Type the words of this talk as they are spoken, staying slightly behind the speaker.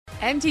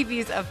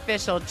MTV's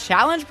official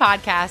Challenge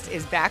podcast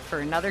is back for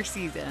another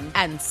season.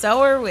 And so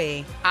are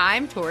we.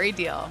 I'm Tori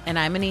Deal. And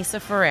I'm Anissa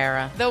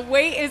Ferreira. The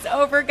wait is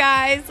over,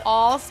 guys.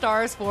 All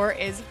Stars 4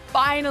 is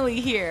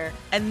finally here.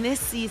 And this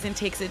season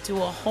takes it to a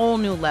whole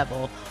new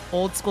level.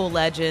 Old school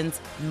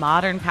legends,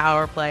 modern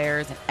power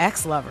players, and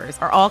ex-lovers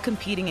are all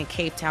competing in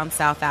Cape Town,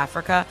 South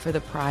Africa for the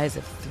prize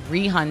of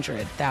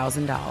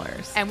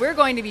 $300,000. And we're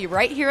going to be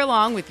right here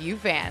along with you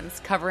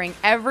fans, covering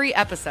every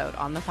episode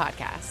on the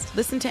podcast.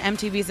 Listen to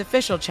MTV's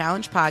official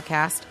Challenge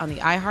podcast on the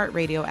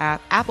iHeartRadio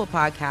app, Apple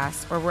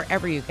Podcasts, or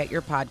wherever you get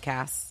your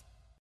podcasts.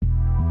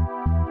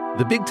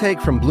 The Big Take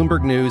from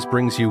Bloomberg News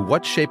brings you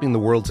what's shaping the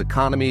world's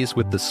economies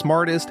with the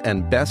smartest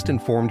and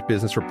best-informed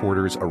business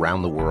reporters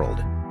around the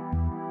world.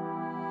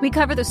 We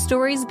cover the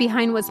stories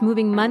behind what's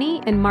moving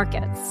money and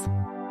markets,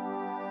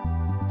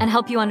 and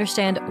help you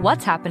understand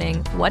what's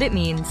happening, what it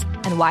means,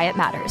 and why it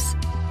matters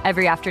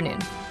every afternoon.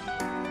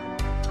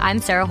 I'm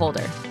Sarah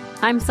Holder.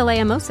 I'm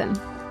Saleha Mohsin.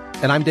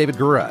 And I'm David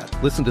Gura.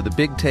 Listen to The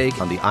Big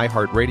Take on the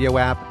iHeartRadio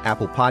app,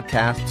 Apple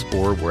Podcasts,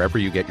 or wherever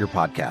you get your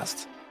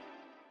podcasts.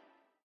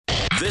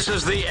 This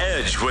is The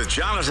Edge with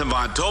Jonathan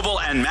Von Tobel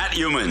and Matt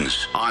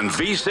Youmans on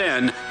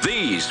VSiN,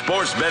 the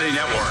Sports Betting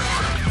Network.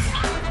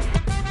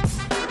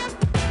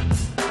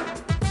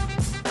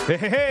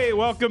 Hey,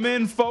 welcome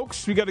in,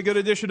 folks. We got a good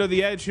edition of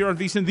The Edge here on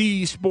VSiN,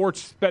 the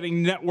Sports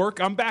Betting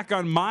Network. I'm back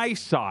on my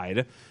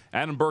side.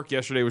 Adam Burke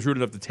yesterday was rude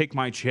enough to take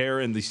my chair,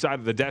 and the side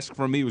of the desk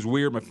from me was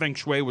weird. My feng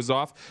shui was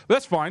off. But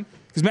that's fine,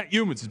 because Matt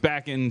Youmans is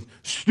back in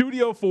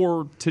studio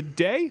for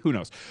today. Who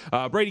knows?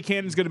 Brady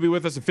Cannon's going to be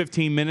with us in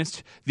 15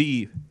 minutes.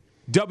 The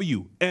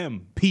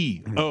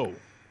WMPO,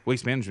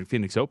 Waste Management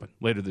Phoenix Open,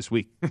 later this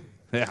week.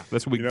 Yeah,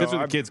 that's what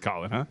the kids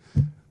call it, huh?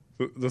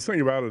 The thing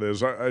about it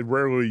is I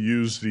rarely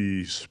use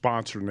the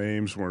sponsor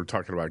names when we're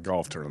talking about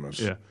golf tournaments.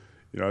 Yeah.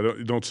 I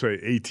don't say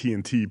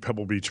AT&T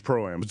Pebble Beach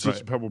Pro-Am. It's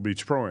just Pebble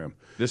Beach Pro-Am.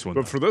 This one,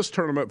 But for this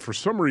tournament, for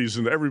some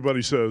reason,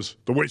 everybody says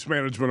the Waste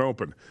Management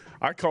Open.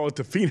 I call it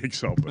the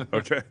Phoenix Open,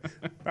 okay?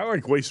 I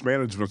like Waste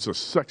Management's a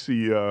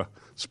sexy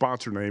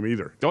sponsor name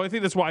either. Oh, I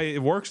think that's why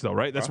it works, though,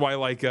 right? That's why,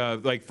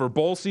 like for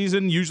bowl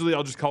season, usually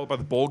I'll just call it by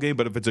the bowl game,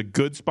 but if it's a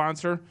good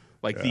sponsor,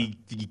 like the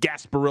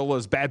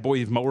Gasparilla's Bad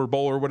Boy Mower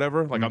Bowl or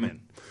whatever, like I'm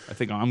in. I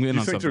think I'm in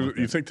on something like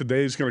that. You think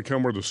today's going to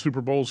come where the Super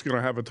Bowl's going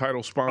to have a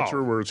title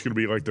sponsor where it's going to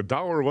be like the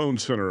Dollar Loan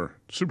Center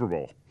Super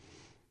Bowl?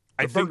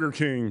 Burger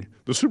King,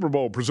 the Super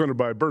Bowl presented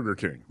by Burger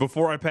King.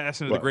 Before I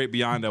pass into the great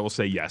beyond, I will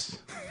say yes.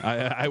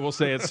 I will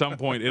say at some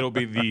point it'll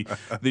be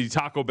the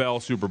Taco Bell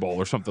Super Bowl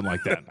or something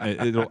like that.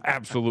 It'll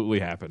absolutely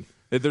happen.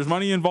 If there's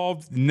money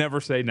involved, never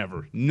say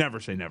never.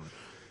 Never say never.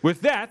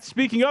 With that,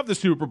 speaking of the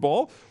Super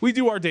Bowl, we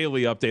do our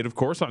daily update, of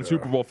course, on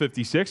Super Bowl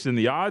 56 and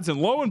the odds.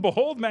 And lo and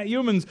behold, Matt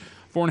Youmans,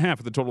 4.5 at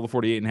the total of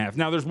 48.5.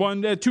 Now,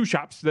 there's two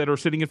shops that are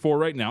sitting at 4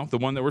 right now. The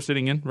one that we're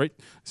sitting in, right?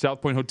 South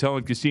Point Hotel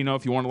and Casino.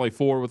 If you want to lay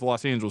 4 with the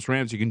Los Angeles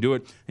Rams, you can do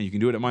it. And you can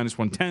do it at minus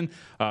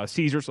 110.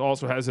 Caesars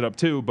also has it up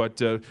too.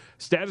 But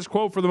status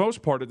quo for the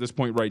most part at this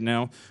point right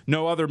now.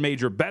 No other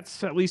major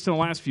bets, at least in the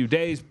last few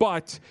days.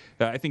 But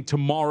I think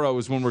tomorrow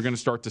is when we're going to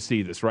start to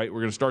see this, right? We're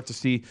going to start to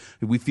see,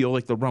 we feel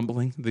like the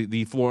rumbling,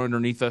 the floor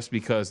underneath us,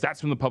 because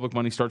that's when the public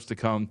money starts to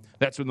come.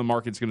 That's when the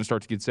market's going to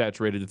start to get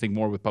saturated, I think,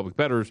 more with public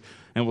bettors.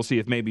 And we'll see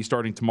if maybe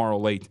starting tomorrow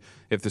late,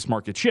 if this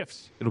market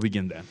shifts, it'll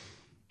begin then.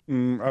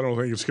 I don't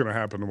think it's going to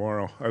happen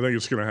tomorrow. I think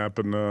it's going to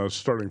happen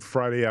starting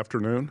Friday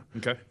afternoon.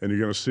 Okay. And you're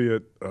going to see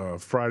it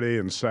Friday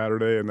and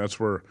Saturday, and that's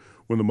when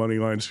the money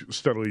line's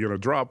steadily going to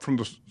drop. From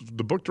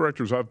the book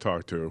directors I've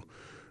talked to,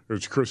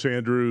 there's Chris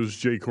Andrews,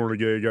 Jay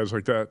Cornegay, guys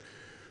like that.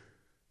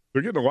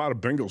 They're getting a lot of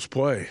Bengals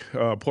play,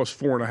 plus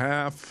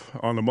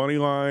 4.5 on the money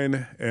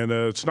line, and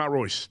it's not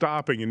really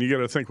stopping. And you got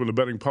to think when the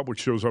betting public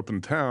shows up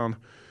in town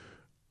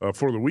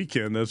for the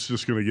weekend, that's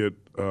just going to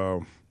get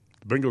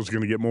Bengals going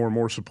to get more and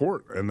more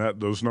support, and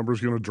those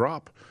numbers are going to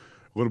drop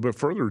a little bit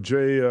further.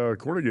 Jay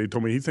Cornegay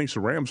told me he thinks the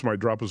Rams might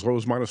drop as low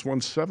as minus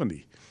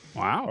 170.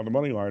 Wow. On the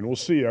money line. We'll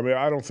see. I mean,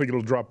 I don't think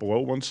it'll drop below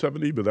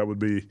 170, but that would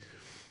be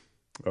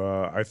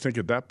I think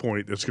at that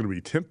point it's going to be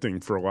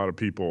tempting for a lot of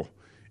people.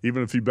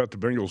 Even if you bet the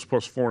Bengals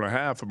plus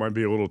 4.5, it might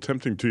be a little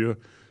tempting to you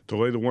to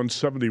lay the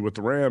 170 with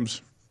the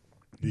Rams.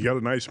 You got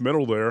a nice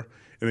middle there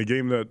in a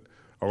game that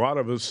a lot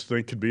of us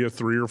think could be a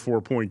 3 or 4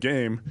 point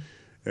game.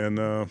 And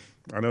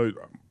I know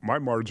my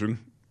margin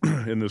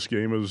in this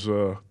game is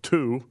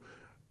 2.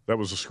 That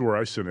was the score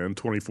I sent in,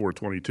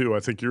 24-22.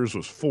 I think yours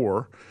was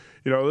 4.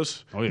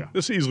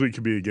 This easily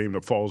could be a game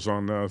that falls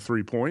on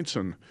 3 points.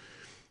 And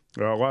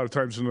a lot of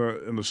times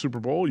in the Super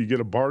Bowl, you get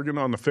a bargain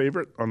on the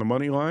favorite on the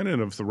money line,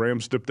 and if the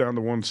Rams dip down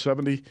to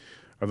 170,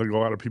 I think a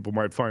lot of people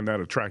might find that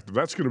attractive.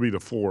 That's going to be the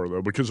floor,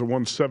 though, because at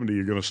 170,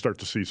 you're going to start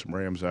to see some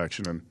Rams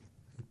action. And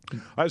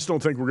I just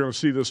don't think we're going to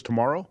see this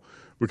tomorrow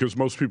because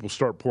most people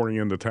start pouring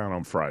into town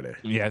on Friday.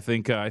 Yeah, I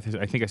think I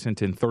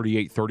sent in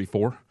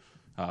 38-34.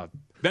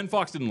 Ben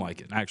Fox didn't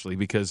like it, actually,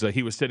 because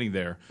he was sitting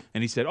there,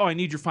 and he said, I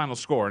need your final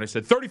score. And I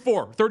said,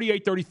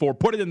 38-34,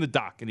 put it in the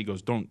doc. And he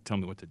goes, don't tell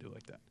me what to do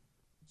like that.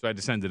 So I had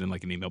to send it in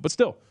like an email. But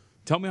still,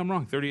 Tell me I'm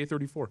wrong.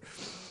 38-34.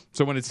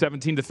 So when it's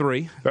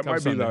 17-3, that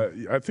might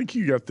be I think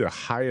you got the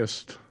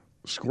highest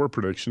score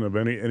prediction of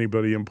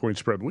anybody in Point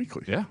Spread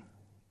Weekly. Yeah,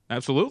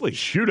 absolutely.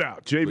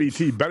 Shootout,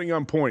 JVT, betting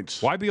on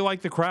points. Why be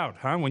like the crowd,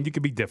 huh? When you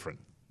could be different.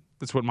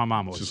 That's what my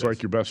mom always says. Just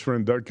like your best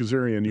friend Doug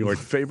Kazarian, you like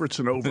favorites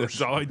and overs.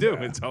 That's all I do.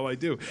 That's all I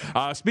do.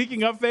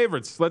 Speaking of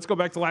favorites, let's go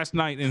back to last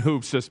night in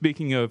hoops.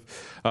 Speaking of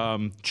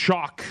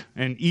chalk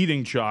and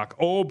eating chalk,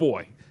 oh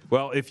boy.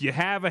 Well, if you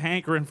have a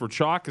hankering for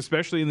chalk,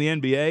 especially in the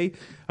NBA,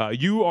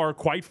 you are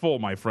quite full,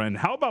 my friend.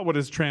 How about what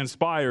has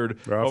transpired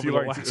over the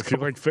last If you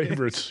like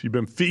favorites, you've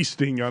been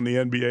feasting on the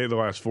NBA the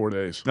last 4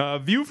 days.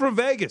 View from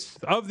Vegas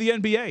of the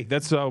NBA.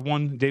 That's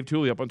one Dave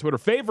Tooley up on Twitter.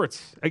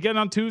 Favorites, again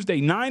on Tuesday,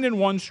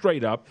 9-1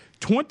 straight up,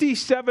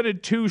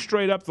 27-2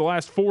 straight up the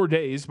last 4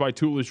 days by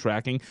Tooley's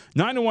tracking,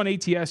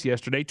 9-1 ATS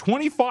yesterday,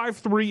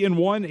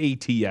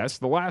 25-3-1 ATS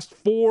the last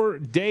 4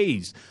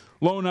 days.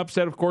 Lone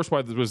upset, of course,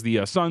 was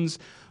the Suns.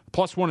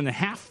 Plus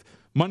 1.5.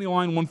 Money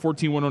line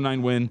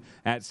 114-109 win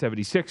at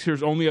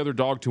 76ers. Only other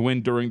dog to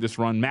win during this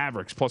run,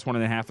 Mavericks. Plus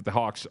 1.5 at the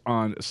Hawks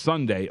on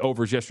Sunday.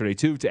 Overs yesterday,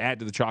 too, to add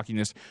to the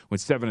chalkiness with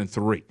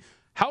 7-3.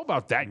 How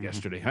about that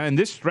yesterday? And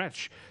this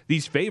stretch,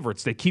 these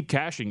favorites, they keep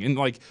cashing. And,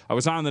 I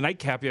was on the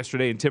nightcap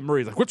yesterday, and Tim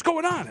Murray's like, what's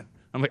going on?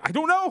 I'm like, I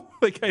don't know.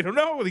 I don't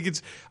know. I think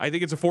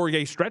it's a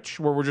 4-day stretch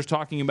where we're just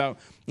talking about,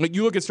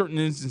 you look at certain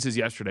instances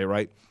yesterday,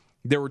 right?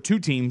 There were two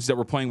teams that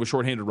were playing with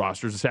shorthanded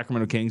rosters, the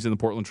Sacramento Kings and the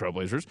Portland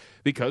Trailblazers,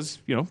 because,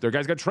 their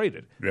guys got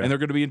traded. Yeah. And they're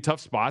going to be in tough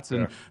spots,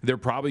 and they're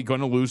probably going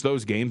to lose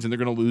those games, and they're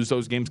going to lose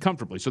those games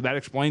comfortably. So that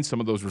explains some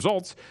of those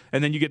results.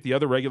 And then you get the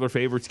other regular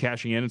favorites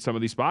cashing in some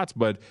of these spots.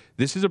 But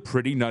this is a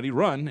pretty nutty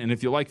run, and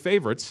if you like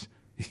favorites,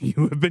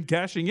 you have been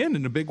cashing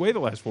in a big way the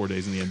last 4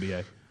 days in the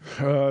NBA.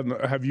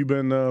 Have you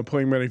been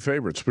playing many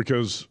favorites?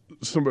 Because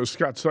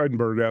Scott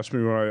Seidenberg asked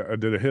me when I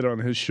did a hit on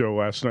his show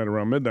last night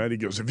around midnight. He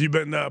goes, have you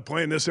been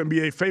playing this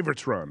NBA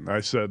favorites run? I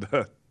said,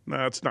 no,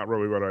 that's not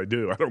really what I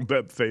do. I don't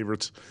bet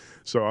favorites.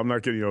 So I'm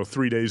not getting,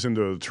 3 days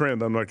into the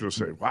trend, I'm not going to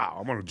say, wow,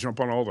 I'm going to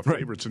jump on all the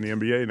favorites in the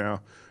NBA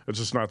now. It's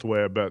just not the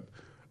way I bet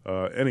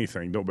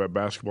anything. Don't bet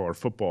basketball or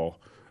football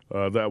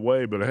that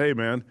way. But, hey,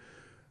 man,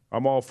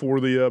 I'm all for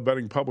the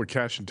betting public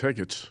cashing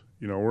tickets.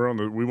 We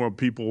want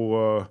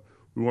people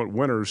we want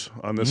winners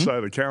on this side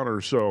of the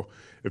counter. So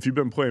if you've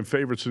been playing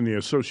favorites in the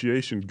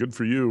association, good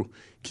for you.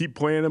 Keep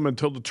playing them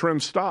until the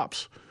trend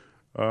stops.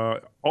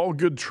 All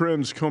good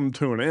trends come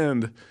to an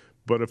end,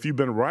 but if you've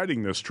been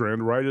riding this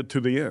trend, ride it to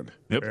the end.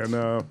 Yep.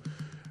 And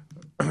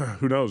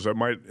who knows, that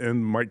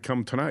might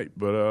come tonight.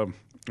 But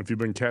if you've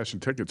been cashing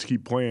tickets,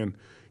 keep playing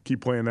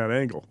that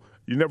angle.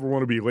 You never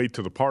want to be late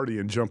to the party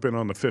and jump in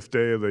on the 5th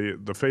day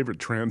of the favorite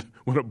trend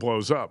when it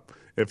blows up,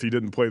 if you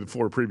didn't play the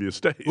 4 previous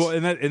days. Well,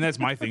 and that's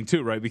my thing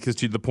too, right? Because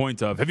to the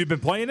point of, have you been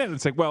playing it? And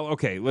it's like, well,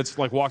 okay, let's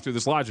walk through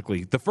this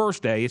logically. The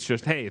first day, it's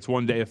just, hey, it's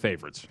 1 day of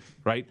favorites,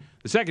 right?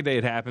 The second day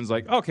it happens,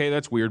 okay,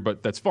 that's weird,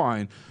 but that's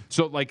fine.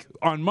 So,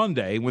 on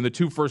Monday, when the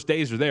 2 first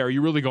days are there, are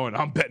you really going,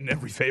 I'm betting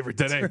every favorite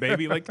today,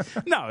 baby?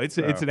 No, it's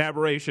an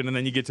aberration, and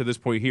then you get to this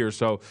point here.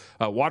 So,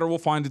 water will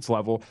find its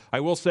level. I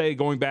will say,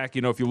 going back,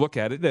 if you look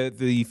at it,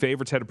 the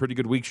favorites had a pretty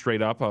good week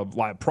straight up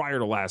prior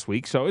to last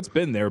week, so it's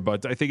been there.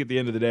 But I think at the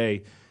end of the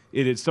day,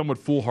 it is somewhat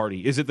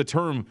foolhardy. Is it the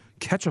term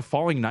 "catch a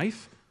falling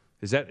knife"?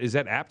 Is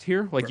that apt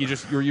here?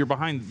 You're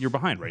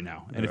behind right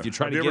now, and if you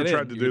try to get in,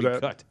 you're gonna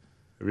get cut.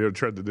 Have you ever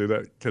tried to do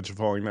that? Catch a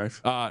falling knife?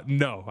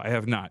 No, I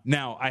have not.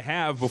 Now I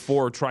have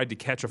before tried to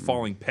catch a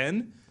falling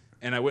pen,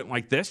 and I went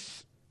like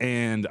this,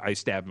 and I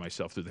stabbed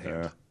myself through the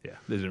hand. Yeah,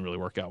 that didn't really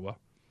work out well.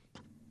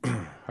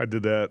 I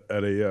did that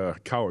at a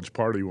college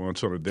party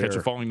once on a dare. Catch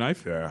a falling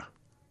knife? Yeah,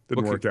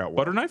 didn't work out well.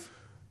 Butter knife?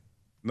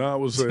 No, it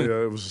was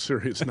a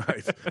serious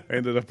knife. I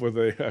ended up with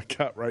a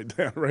cut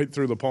right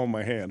through the palm of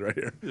my hand right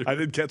here. I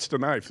did catch the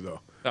knife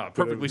though.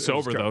 Perfectly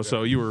sober though,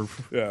 so you were.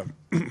 Yeah,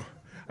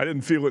 I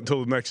didn't feel it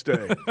until the next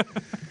day.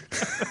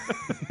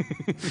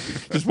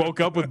 Just woke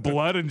up with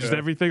blood and just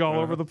everything all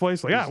over the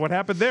place. What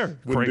happened there?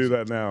 Wouldn't do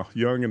that now.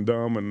 Young and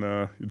dumb,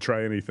 and you'd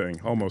try anything,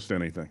 almost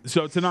anything.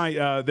 So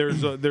tonight,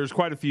 there's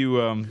quite a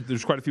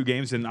few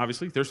games, and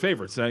obviously there's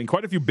favorites, and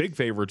quite a few big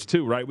favorites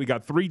too, right? We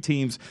got 3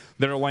 teams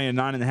that are laying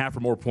 9.5 or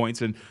more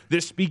points, and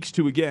this speaks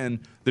to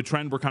again the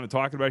trend we're kind of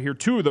talking about here.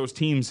 2 of those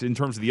teams, in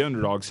terms of the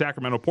underdogs,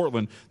 Sacramento,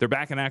 Portland, they're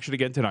back in action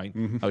again tonight.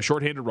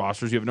 Shorthanded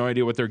rosters, you have no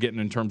idea what they're getting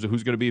in terms of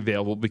who's going to be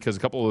available because a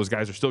couple of those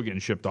guys are still getting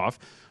shipped off.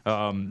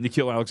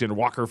 Nickeil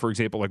Alexander-Walker, for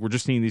example, we're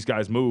just seeing these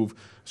guys move,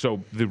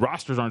 so the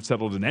rosters aren't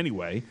settled in any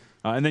way.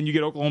 And then you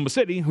get Oklahoma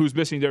City, who's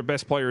missing their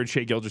best player in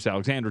Shai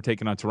Gilgeous-Alexander,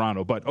 taking on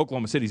Toronto. But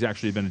Oklahoma City's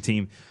actually been a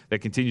team that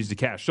continues to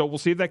cash. So we'll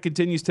see if that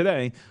continues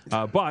today.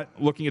 But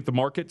looking at the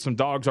market, some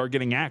dogs are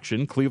getting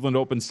action. Cleveland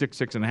opened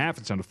 6.5.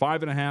 It's down to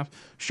 5.5.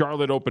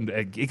 Charlotte opened,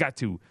 it got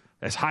to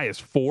as high as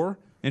 4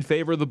 in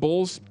favor of the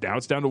Bulls. Now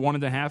it's down to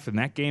 1.5 in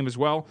that game as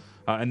well.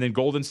 And then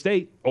Golden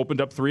State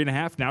opened up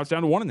 3.5. Now it's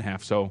down to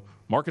 1.5. So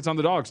market's on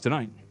the dogs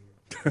tonight.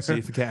 See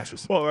if it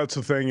cashes. Well, that's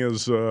the thing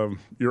is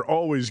you're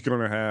always going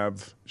to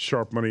have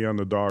sharp money on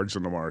the dogs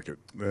in the market.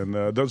 And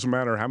it doesn't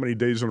matter how many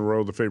days in a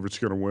row the favorite's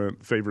going to win.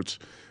 Favorites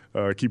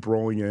keep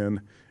rolling in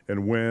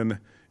and win.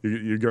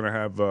 you're going to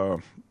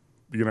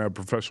have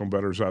professional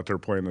bettors out there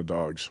playing the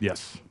dogs.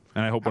 Yes,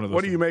 and I hope one of those.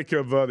 What do you make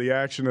of the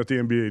action at the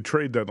NBA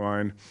trade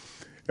deadline?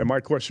 And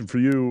my question for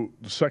you,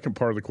 the second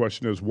part of the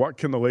question is, what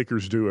can the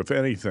Lakers do, if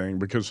anything?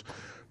 Because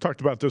I talked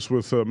about this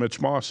with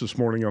Mitch Moss this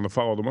morning on the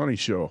Follow the Money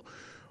show.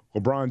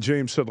 LeBron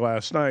James said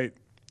last night,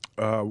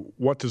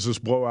 what does this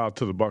blowout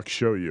to the Bucks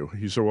show you?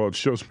 He said, well, it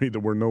shows me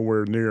that we're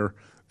nowhere near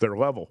their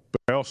level.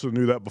 But I also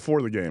knew that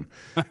before the game.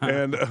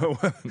 And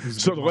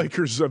so the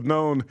Lakers have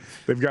known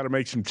they've got to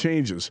make some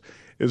changes.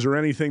 Is there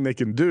anything they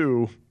can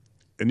do,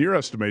 in your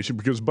estimation?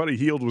 Because Buddy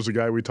Hield was a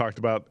guy we talked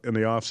about in the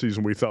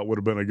offseason we thought would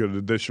have been a good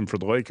addition for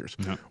the Lakers.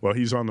 No. Well,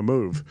 he's on the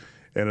move,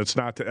 and it's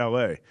not to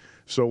L.A.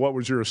 So what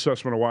was your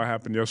assessment of what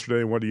happened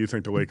yesterday, and what do you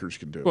think the Lakers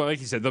can do? Well, like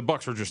you said, the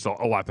Bucks are just a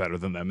lot better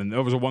than them. And it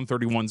was a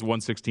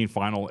 131-116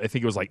 final. I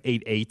think it was like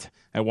 8-8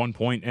 at one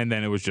point, and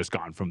then it was just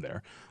gone from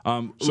there.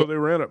 So they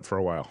were in it for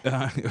a while.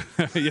 Yeah,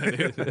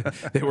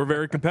 they were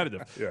very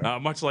competitive. Yeah.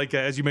 Much like,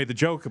 as you made the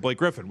joke, Blake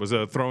Griffin was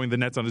throwing the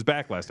nets on his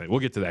back last night. We'll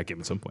get to that game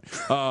at some point.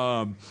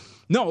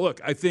 No,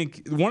 look, I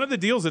think one of the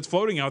deals that's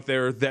floating out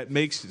there that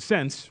makes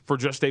sense for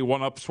just a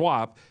one-up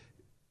swap,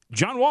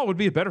 John Wall would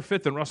be a better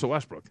fit than Russell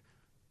Westbrook.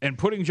 And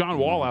putting John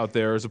Wall out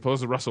there as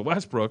opposed to Russell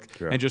Westbrook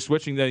and just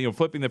switching that,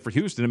 flipping that for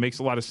Houston, it makes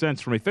a lot of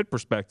sense from a fit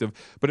perspective.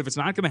 But if it's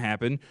not going to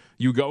happen,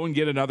 you go and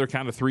get another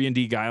kind of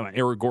 3-and-D guy, like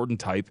Eric Gordon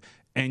type,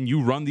 and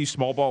you run these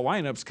small ball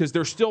lineups because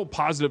there's still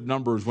positive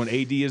numbers when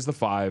AD is the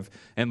 5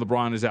 and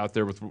LeBron is out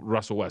there with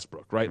Russell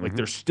Westbrook, right? Mm-hmm. Like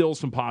there's still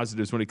some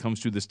positives when it comes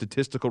to the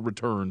statistical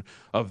return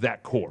of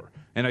that core.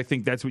 And I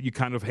think that's what you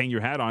kind of hang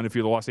your hat on if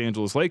you're the Los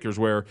Angeles Lakers,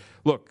 where,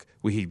 look,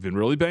 we've been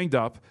really banged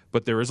up,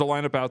 but there is a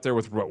lineup out there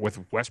with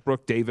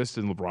Westbrook, Davis,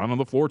 and LeBron on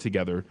the floor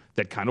together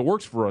that kind of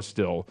works for us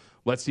still.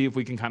 Let's see if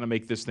we can kind of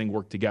make this thing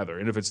work together.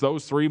 And if it's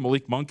those three,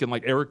 Malik Monk and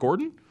like Eric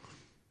Gordon,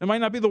 it might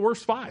not be the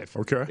worst 5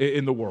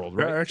 in the world,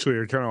 right? Yeah,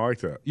 actually, I kind of like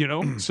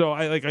that. So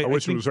I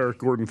wish it was Eric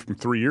Gordon from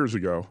 3 years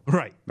ago.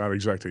 Right. Not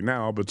exactly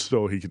now, but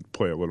still he could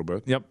play a little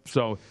bit. Yep.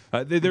 So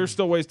there's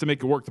still ways to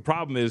make it work. The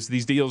problem is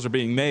these deals are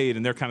being made,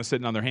 and they're kind of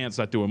sitting on their hands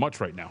not doing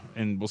much right now.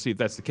 And we'll see if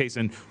that's the case.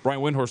 And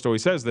Brian Windhorst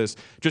always says this,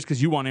 just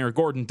because you want Eric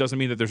Gordon doesn't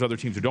mean that there's other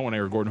teams who don't want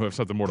Eric Gordon who have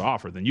something more to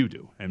offer than you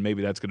do. And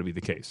maybe that's going to be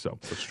the case. So,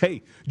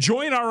 hey,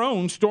 join our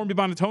own Stormy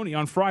Buonantony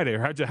on Friday.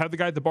 Or how'd the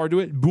guy at the bar do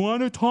it?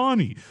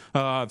 Buonantony.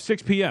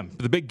 6 p.m.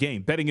 for the big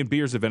game, betting and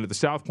beers event at the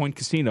South Point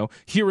Casino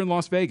here in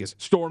Las Vegas.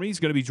 Stormy's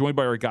going to be joined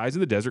by our guys in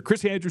the desert,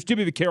 Chris Andrews,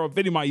 Jimmy Vaccaro,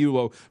 Vinny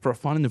Maiulo, for a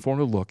fun and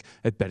informative look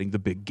at betting the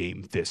big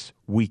game this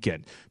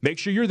weekend. Make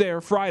sure you're there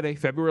Friday,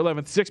 February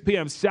 11th, 6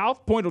 p.m.,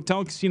 South Point Hotel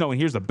and Casino. And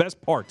here's the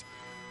best part,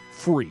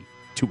 free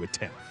to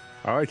attend.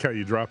 I like how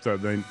you dropped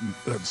that name,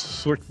 that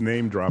slick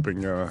name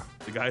dropping. The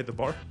guy at the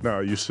bar? No,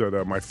 you said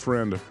my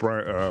friend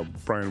Brian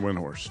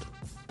Windhorst.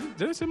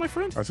 Did I say my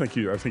friend? I think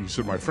you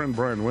said my friend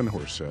Brian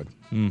Windhorst said.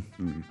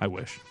 I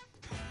wish.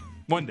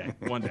 One day.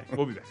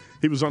 We'll be back.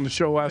 He was on the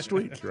show last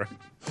week, right?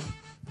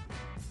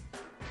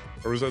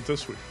 Or was that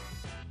this week?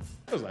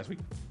 That was last week.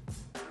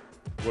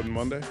 Wasn't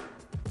Monday?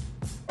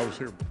 I was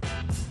here.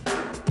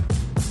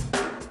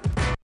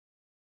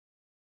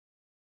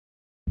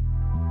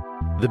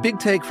 The Big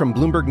Take from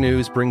Bloomberg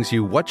News brings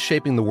you what's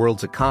shaping the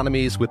world's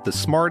economies with the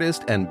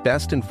smartest and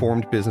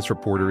best-informed business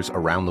reporters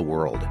around the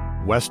world.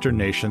 Western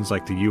nations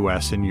like the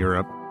U.S. and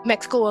Europe.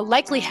 Mexico will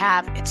likely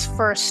have its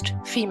first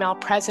female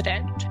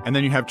president. And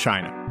then you have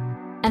China.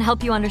 And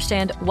help you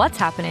understand what's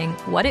happening,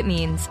 what it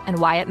means, and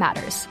why it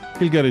matters.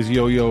 He'll get his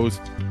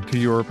yo-yos to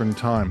Europe in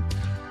time.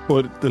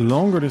 But the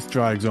longer this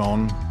drags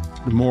on,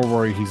 the more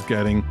worry he's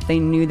getting. They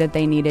knew that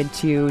they needed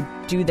to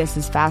do this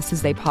as fast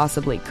as they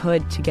possibly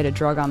could to get a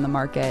drug on the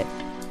market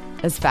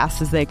as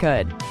fast as they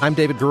could. I'm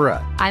David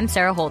Gura. I'm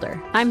Sarah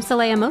Holder. I'm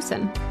Saleha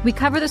Mohsen. We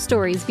cover the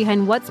stories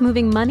behind what's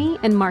moving money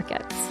and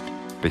markets.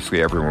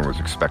 Basically, everyone was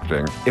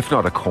expecting, if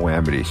not a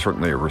calamity,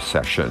 certainly a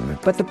recession.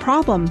 But the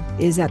problem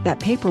is that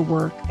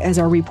paperwork, as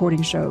our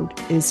reporting showed,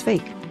 is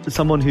fake. As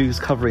someone who's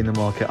covering the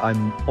market,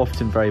 I'm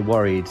often very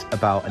worried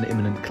about an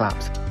imminent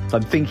collapse. So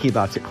I'm thinking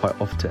about it quite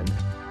often.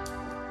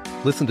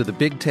 Listen to The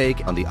Big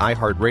Take on the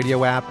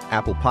iHeartRadio app,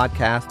 Apple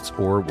Podcasts,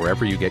 or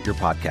wherever you get your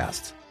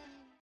podcasts.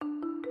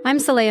 I'm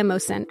Saleha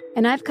Mohsen,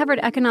 and I've covered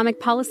economic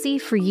policy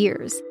for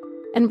years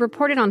and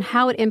reported on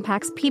how it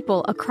impacts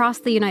people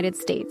across the United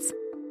States.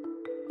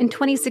 In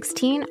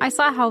 2016, I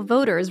saw how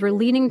voters were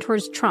leaning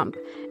towards Trump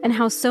and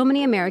how so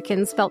many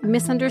Americans felt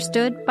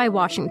misunderstood by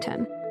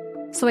Washington.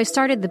 So I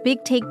started The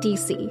Big Take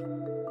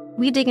DC.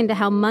 We dig into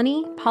how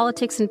money,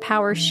 politics, and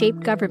power shape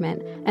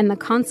government and the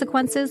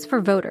consequences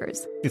for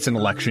voters. It's an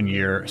election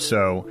year,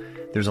 so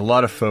there's a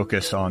lot of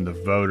focus on the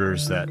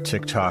voters that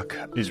TikTok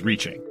is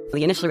reaching.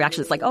 The initial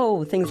reaction is like,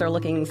 oh, things are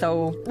looking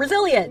so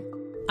resilient.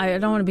 I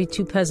don't want to be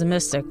too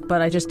pessimistic,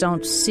 but I just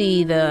don't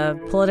see the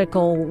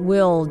political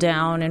will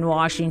down in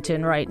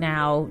Washington right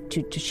now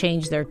to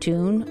change their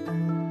tune.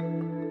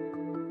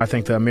 I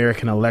think the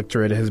American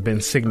electorate has been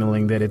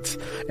signaling that it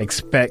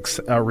expects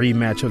a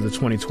rematch of the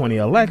 2020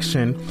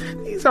 election.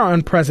 These are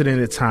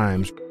unprecedented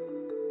times.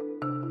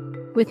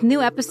 With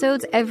new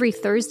episodes every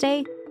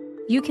Thursday,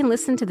 you can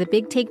listen to The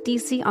Big Take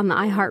DC on the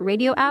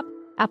iHeartRadio app,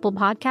 Apple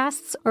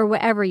Podcasts, or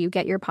wherever you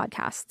get your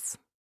podcasts.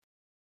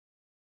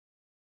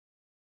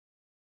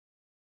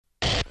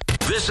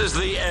 This is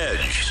The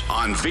Edge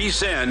on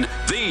VSiN,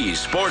 the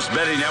Sports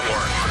Betting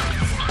Network.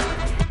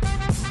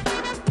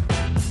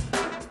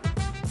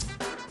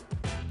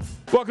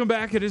 Welcome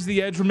back. It is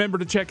The Edge. Remember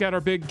to check out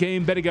our big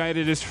game betting guide.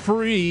 It is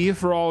free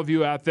for all of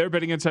you out there.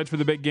 Betting insights for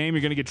the big game.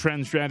 You're going to get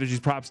trends, strategies,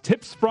 props,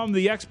 tips from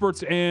the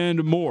experts,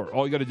 and more.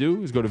 All you got to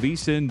do is go to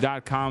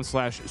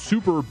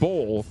vsin.com/Super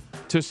Bowl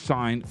to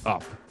sign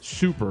up.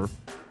 Super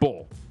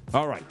Bowl.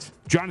 All right.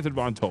 Jonathan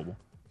Von Tobel,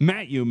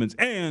 Matt Youmans,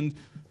 and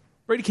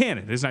Brady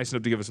Cannon is nice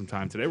enough to give us some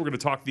time today. We're going to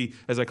talk the,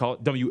 as I call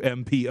it,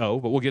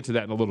 WMPO, but we'll get to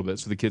that in a little bit.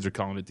 So the kids are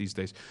calling it these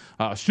days.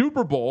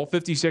 Super Bowl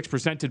 56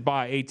 presented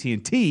by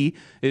AT&T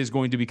is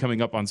going to be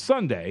coming up on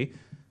Sunday.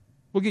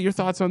 We'll get your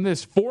thoughts on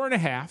this.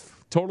 4.5,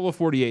 total of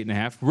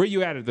 48.5. Where are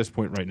you at this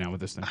point right now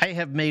with this thing? I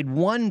have made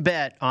one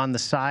bet on the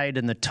side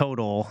and the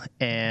total,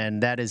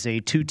 and that is a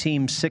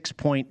two-team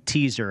 6-point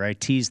teaser. I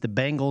teased the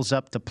Bengals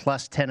up to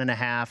plus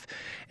 10.5,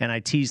 and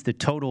I teased the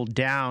total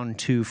down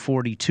to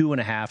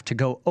 42.5 to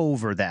go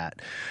over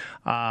that.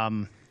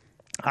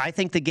 I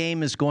think the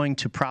game is going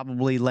to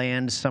probably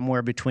land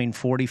somewhere between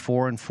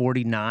 44 and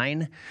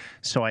 49.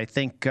 So I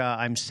think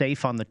I'm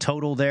safe on the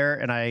total there,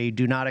 and I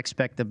do not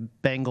expect the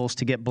Bengals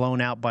to get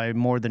blown out by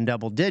more than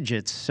double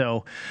digits.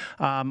 So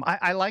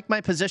I like my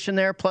position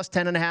there, plus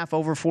 10.5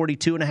 over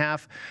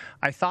 42.5.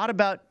 I thought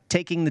about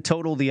taking the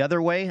total the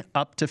other way,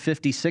 up to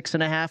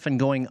 56.5 and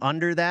going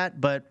under that.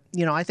 But,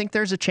 I think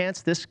there's a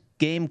chance this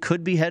game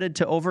could be headed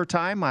to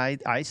overtime.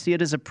 I see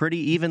it as a pretty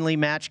evenly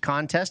matched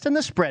contest, and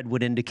the spread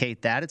would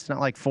indicate that. It's not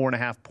like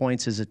 4.5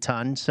 points is a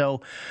ton.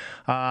 So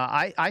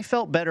I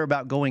felt better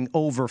about going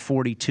over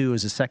 42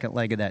 as a second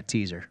leg of that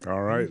teaser.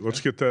 All right,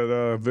 let's get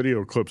that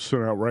video clip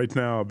sent out right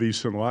now.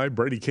 VSiN Live.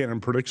 Brady Cannon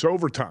predicts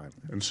overtime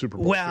in Super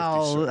Bowl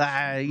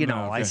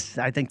 56.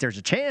 I think there's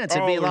a chance.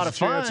 It'd be a lot of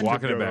fun.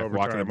 Walking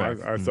it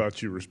back. I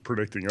thought you were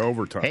predicting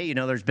overtime. Hey,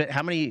 there's been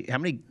how many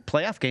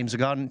playoff games have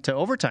gone to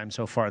overtime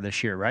so far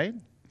this year, right?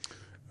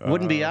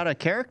 Wouldn't be out of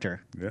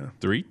character. Yeah.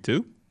 3,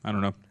 2? I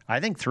don't know. I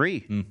think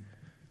 3.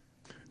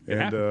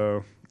 And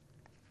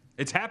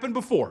it's happened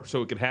before,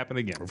 so it could happen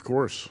again. Of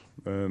course.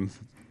 And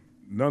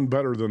none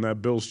better than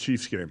that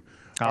Bills-Chiefs game.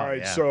 All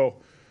right, so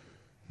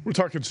we're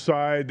talking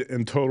side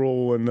and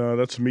total, and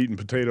that's meat and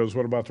potatoes.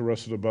 What about the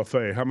rest of the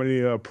buffet? How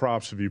many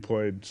props have you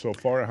played so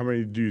far? How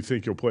many do you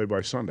think you'll play by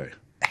Sunday?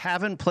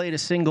 Haven't played a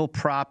single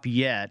prop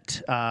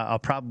yet. I'll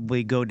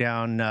probably go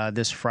down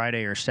this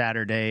Friday or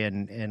Saturday,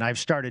 and I've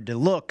started to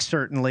look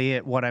certainly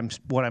at what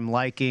I'm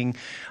liking.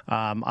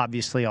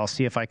 Obviously, I'll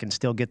see if I can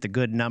still get the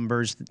good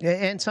numbers.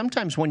 And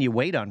sometimes when you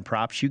wait on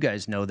props, you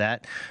guys know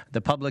that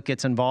the public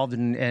gets involved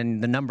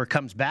and the number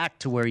comes back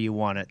to where you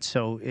want it.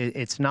 So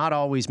it's not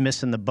always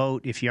missing the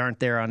boat if you aren't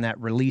there on that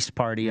release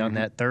party on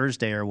that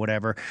Thursday or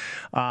whatever.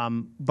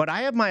 But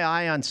I have my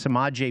eye on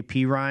Samaje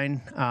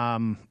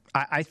Perine.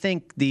 I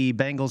think the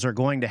Bengals are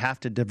going to have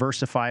to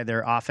diversify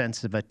their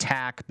offensive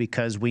attack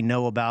because we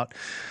know about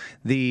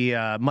the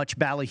much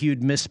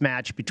ballyhooed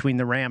mismatch between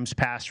the Rams'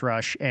 pass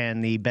rush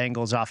and the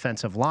Bengals'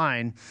 offensive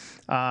line.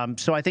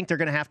 So I think they're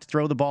going to have to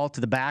throw the ball to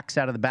the backs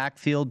out of the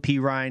backfield,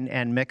 Perine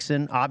and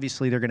Mixon.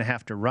 Obviously, they're going to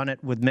have to run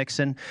it with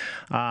Mixon.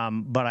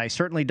 But I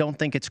certainly don't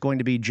think it's going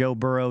to be Joe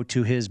Burrow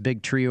to his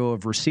big trio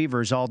of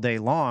receivers all day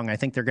long. I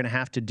think they're going to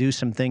have to do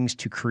some things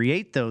to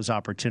create those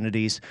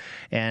opportunities.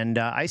 And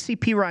I see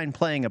Perine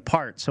playing a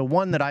part. So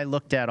one that I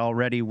looked at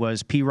already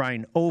was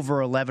Perine over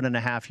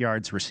 11.5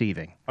 yards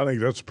receiving. I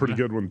think that's a pretty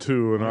good one,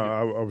 too. And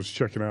I was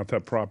checking out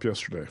that prop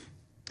yesterday.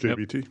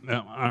 JBT.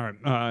 Yep. All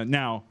right.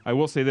 Now, I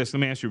will say this. Let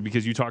me ask you,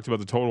 because you talked about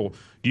the total.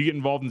 Do you get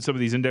involved in some of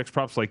these index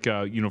props? Like,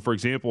 for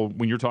example,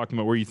 when you're talking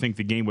about where you think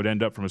the game would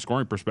end up from a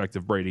scoring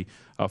perspective, Brady,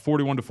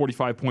 41 to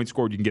 45 points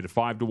scored, you can get it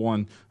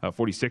 5-1.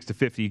 46 to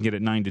 50, you can get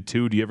it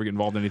 9-2. Do you ever get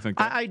involved in anything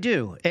like that? I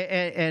do.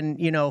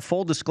 And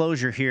full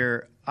disclosure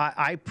here,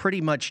 I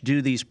pretty much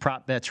do these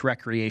prop bets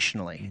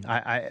recreationally.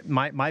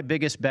 My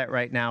biggest bet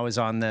right now is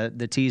on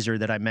the teaser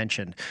that I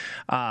mentioned.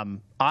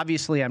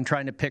 Obviously, I'm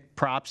trying to pick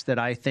props that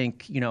I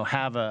think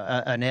have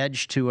an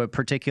edge to a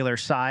particular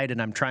side, and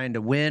I'm trying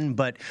to win.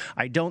 But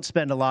I don't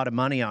spend a lot of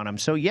money on them.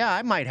 So yeah,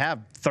 I might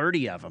have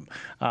 30 of them,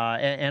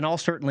 and I'll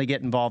certainly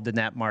get involved in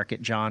that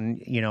market, John.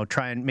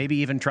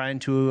 Trying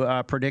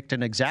to predict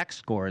an exact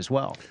score as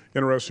well.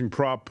 Interesting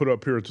prop put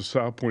up here at the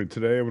South Point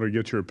today. I'm going to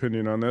get your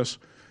opinion on this.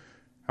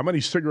 How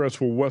many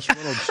cigarettes will Wes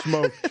Reynolds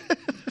smoke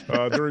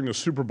during the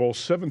Super Bowl?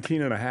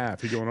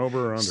 17.5. You going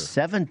over or under?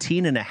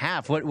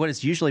 17.5. What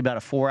is usually about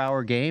a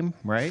 4-hour game,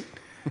 right?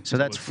 So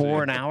that's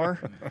 4 an hour.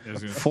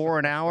 4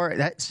 an hour.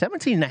 That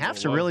 17.5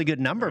 is a really good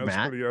number,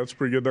 Matt. That's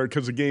pretty good there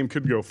because the game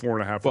could go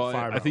 4.5 or 5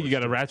 hours. I think you got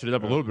to ratchet it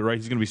up a little bit, right?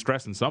 He's going to be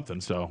stressing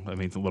something. So,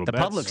 it's a little bit. The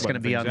public's going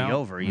to be on the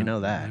over. You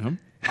know that.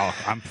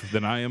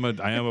 Then I am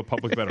a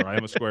public bettor. I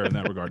am a square in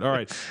that regard. All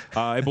right.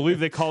 I believe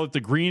they call it the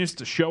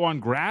greenest show on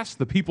grass,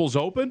 the People's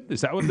Open.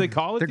 Is that what they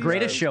call it? The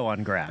greatest show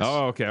on grass.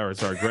 Oh, okay. All right.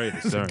 Sorry.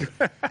 Greatest. Sorry.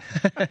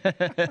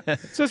 It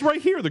says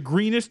right here, the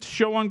greenest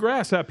show on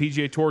grass.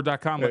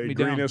 PGAtour.com. Let me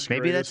down.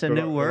 Maybe that's a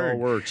new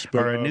word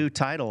or a new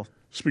title.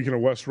 Speaking of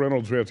Wes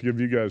Reynolds, we have to give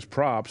you guys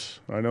props.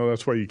 I know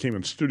that's why you came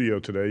in studio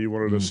today. You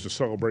wanted us to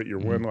celebrate your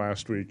win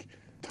last week.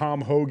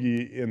 Tom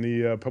Hoagie in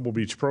the Pebble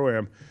Beach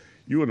Pro-Am.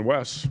 You and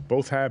Wes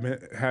both had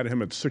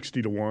him at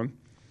 60-1.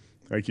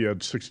 I think you had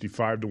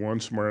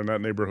 65-1, somewhere in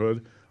that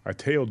neighborhood. I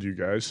tailed you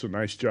guys, so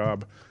nice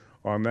job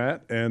on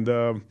that.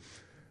 And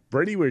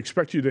Brady, we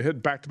expect you to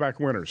hit back-to-back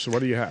winners. So what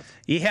do you have?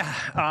 Yeah.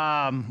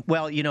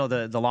 Well,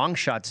 the long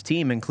shots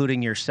team,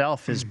 including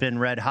yourself, has been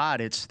red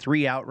hot. It's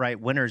 3 outright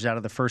winners out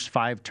of the first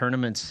 5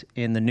 tournaments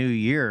in the new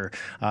year.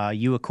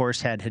 You, of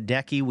course, had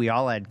Hideki. We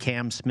all had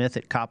Cam Smith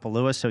at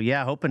Kapalua. So,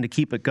 yeah, hoping to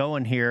keep it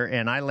going here.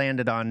 And I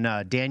landed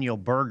on Daniel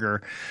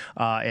Berger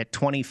at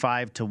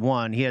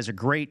 25-1. He has a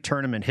great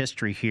tournament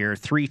history here.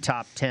 3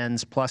 top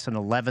 10s plus an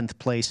 11th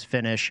place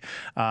finish.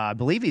 I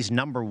believe he's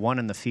number 1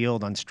 in the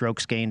field on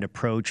strokes gained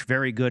approach.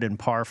 Very good in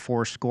par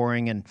 4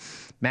 scoring. And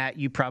Matt,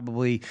 you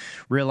probably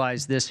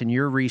realize this in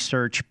your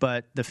research,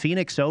 but the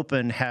Phoenix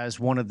Open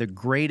has one of the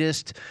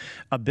greatest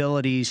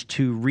abilities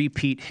to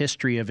repeat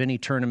history of any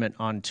tournament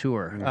on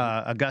tour.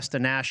 Augusta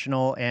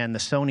National and the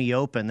Sony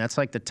Open, that's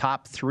like the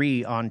top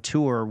 3 on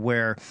tour,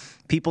 where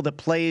people that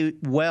play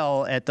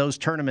well at those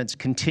tournaments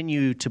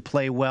continue to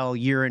play well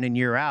year in and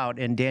year out,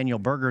 and Daniel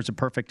Berger is a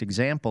perfect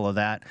example of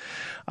that.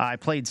 I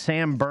played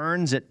Sam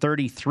Burns at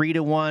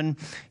 33-1.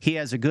 He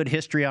has a good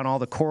history on all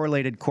the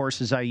correlated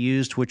courses I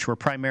used, which were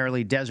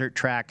primarily desert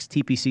tracks,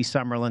 TPC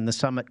Summerlin, the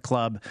Summit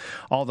Club,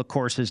 all the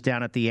courses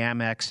down at the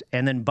Amex.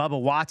 And then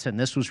Bubba Watson,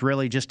 this was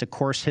really just a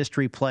course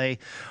history play,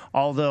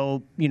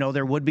 although,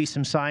 there would be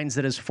some signs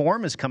that his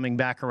form is coming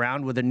back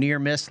around with a near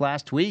miss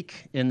last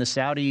week in the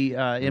Saudi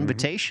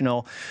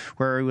Invitational,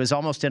 where he was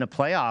almost in a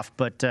playoff,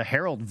 but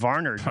Harold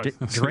Varner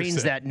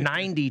drains that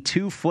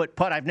 92-foot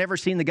putt. I've never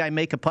seen the guy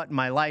make a putt in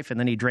my life, and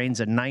then he drains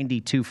a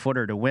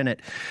 92-footer to win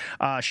it.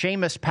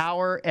 Seamus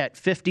Power at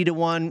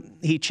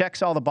 50-1. He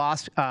checks all the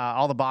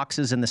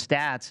boxes and the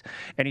stats,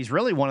 and he's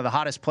really one of the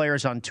hottest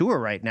players on tour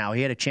right now.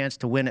 He had a chance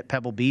to win at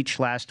Pebble Beach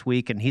last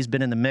week, and he's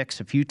been in the mix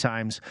a few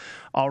times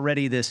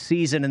already this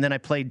season. And then I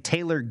played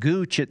Taylor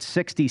Gooch at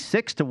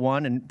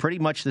 66-1, and pretty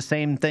much the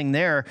same thing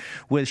there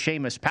with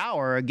Seamus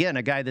Power. Again,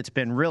 a guy that's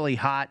been really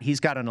hot. He's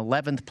got an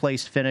 11th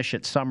place finish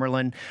at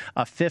Summerlin,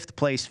 a 5th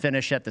place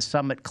finish at the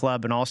Summit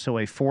Club, and also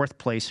a 4th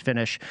place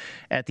finish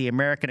at the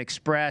American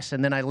Express.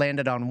 And then I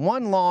landed on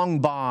one long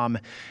bomb,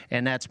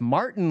 and that's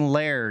Martin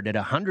Laird at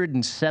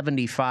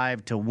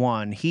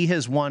 175-1. He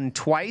has won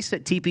twice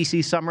at TPC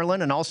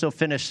Summerlin and also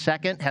finished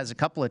second, has a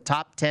couple of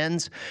top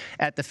 10s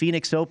at the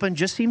Phoenix Open,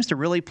 just seems to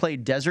really play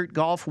desert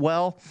golf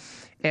well.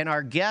 And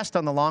our guest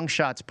on the Long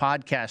Shots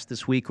podcast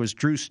this week was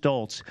Drew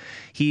Stoltz.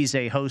 He's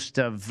a host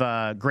of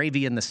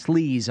Gravy and the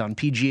Sleaze on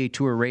PGA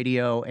Tour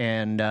Radio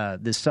and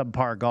this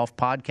Subpar Golf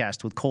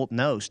podcast with Colton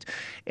Oast.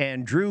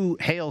 And Drew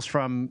hails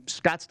from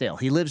Scottsdale.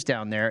 He lives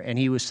down there, and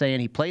he was saying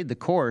he played the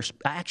course.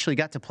 I actually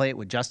got to play it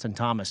with Justin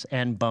Thomas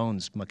and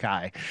Bones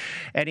Mackay.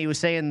 And he was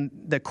saying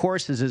the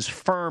course is as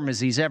firm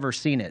as he's ever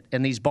seen it,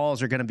 and these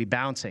balls are going to be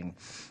bouncing.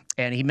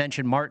 And he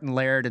mentioned Martin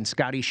Laird and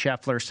Scotty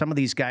Scheffler, some of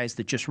these guys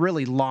that just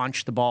really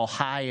launch the ball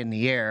high in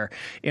the air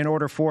in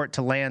order for it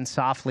to land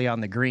softly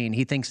on the green.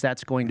 He thinks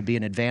that's going to be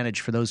an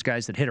advantage for those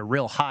guys that hit a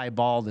real high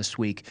ball this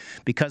week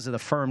because of the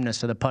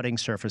firmness of the putting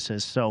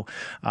surfaces. So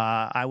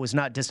I was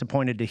not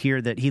disappointed to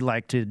hear that he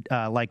liked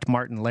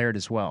Martin Laird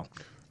as well.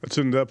 That's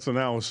in-depth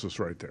analysis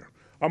right there.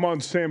 I'm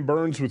on Sam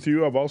Burns with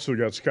you. I've also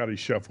got Scotty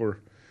Scheffler.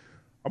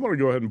 I'm going to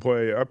go ahead and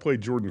play. I played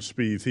Jordan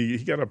Spieth. He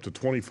got up to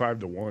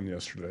 25-1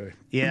 yesterday.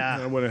 Yeah.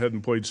 I went ahead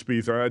and played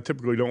Spieth. I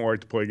typically don't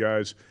like to play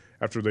guys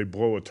after they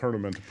blow a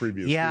tournament the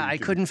previous week. I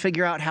couldn't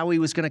figure out how he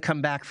was going to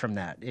come back from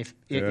that,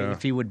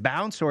 if he would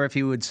bounce or if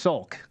he would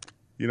sulk.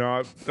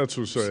 That's what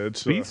I say.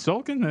 Spieth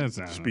sulking?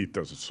 Spieth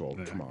doesn't sulk.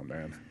 Yeah. Come on,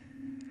 man.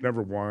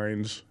 Never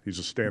whines. He's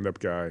a stand-up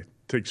guy.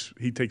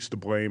 He takes the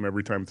blame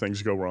every time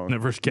things go wrong.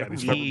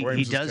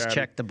 He does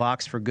check the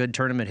box for good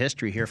tournament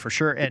history here for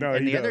sure.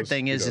 And the other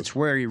thing is, it's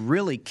where he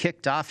really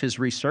kicked off his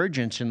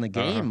resurgence in the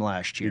game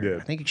last year. He did.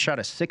 I think he shot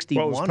a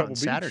 61 on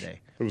Saturday.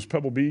 It was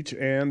Pebble Beach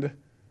and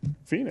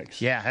Phoenix.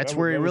 Yeah, that's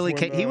where he really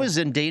came. He was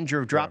in danger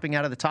of dropping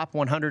out of the top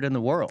 100 in the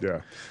world.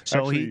 Yeah. So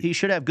actually, he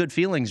should have good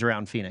feelings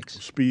around Phoenix.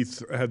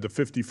 Spieth had the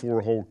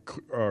 54-hole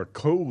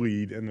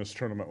co-lead in this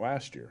tournament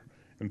last year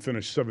and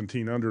finished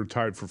 17 under,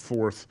 tied for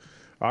 4th.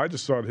 I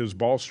just thought his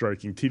ball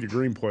striking, tee to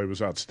green play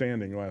was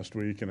outstanding last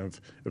week. And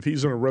if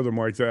he's in a rhythm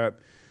like that,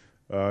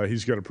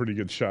 he's got a pretty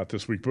good shot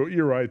this week. But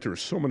you're right,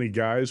 there's so many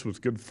guys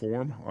with good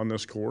form on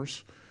this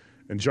course.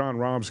 And John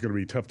Rahm's going to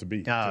be tough to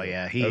beat. Oh,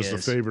 yeah, he is.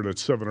 As the favorite at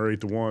 7 or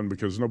 8-1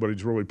 because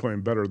nobody's really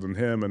playing better than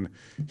him. And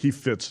he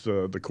fits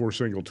the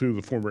course angle, too,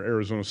 the former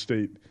Arizona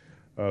State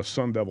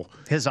Sun Devil.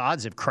 His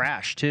odds have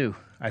crashed, too.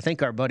 I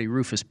think our buddy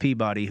Rufus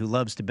Peabody, who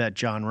loves to bet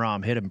John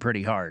Rahm, hit him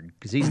pretty hard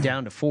because he's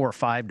down to 4 or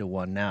 5 to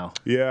 1 now.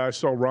 Yeah, I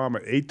saw Rahm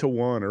at 8 to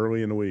 1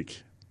 early in the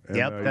week.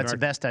 And, that's the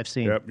best I've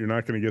seen. Yep, you're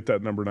not going to get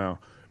that number now.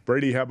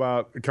 Brady, how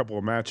about a couple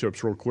of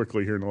matchups real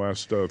quickly here in the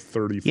last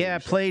 30 Yeah, I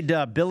played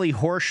Billy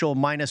Horschel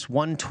minus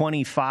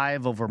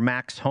 125 over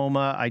Max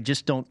Homa. I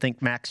just don't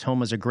think Max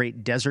Homa's a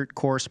great desert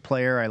course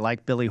player. I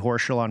like Billy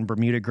Horschel on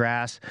Bermuda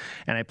grass.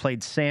 And I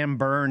played Sam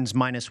Burns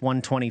minus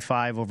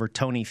 125 over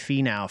Tony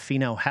Finau.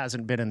 Finau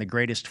hasn't been in the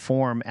greatest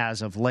form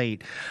as of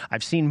late.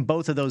 I've seen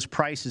both of those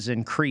prices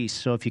increase,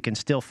 so if you can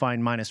still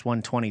find minus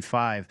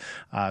 125,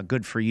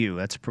 good for you.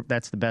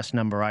 That's the best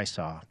number I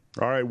saw.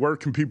 All right, where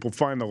can people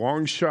find the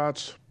Long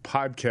Shots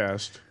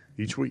podcast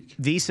each week?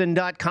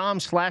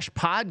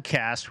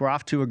 VSiN.com/podcast. We're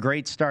off to a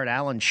great start.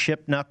 Alan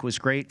Shipnuck was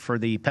great for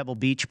the Pebble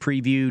Beach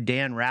preview.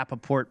 Dan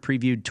Rappaport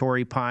previewed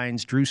Torrey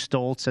Pines. Drew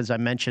Stoltz, as I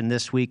mentioned,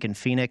 this week in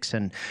Phoenix.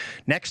 And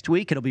next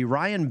week, it'll be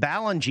Ryan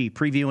Ballingy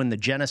previewing the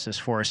Genesis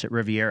for us at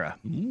Riviera.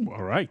 Ooh,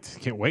 all right.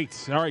 Can't wait.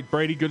 All right,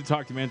 Brady, good to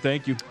talk to you, man.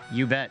 Thank you.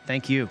 You bet.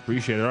 Thank you.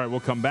 Appreciate it. All right,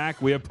 we'll come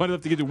back. We have plenty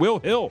left to get to. Will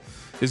Hill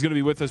is going to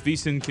be with us,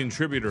 VSiN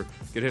contributor.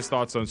 Get his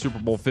thoughts on Super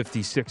Bowl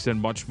 56 and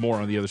much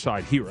more on the other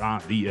side here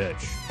on The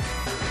Edge.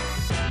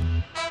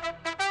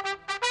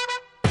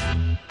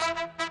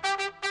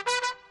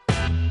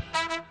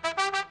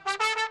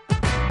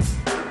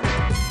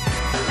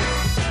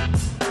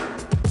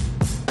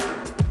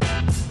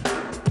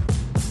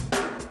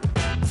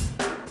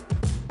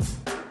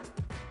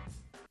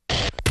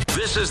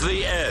 This is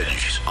The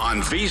Edge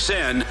on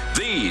VSiN,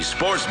 the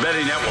Sports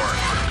Betting Network.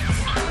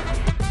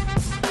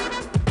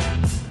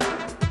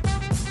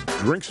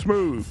 Drink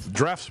smooth,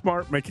 draft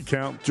smart, make it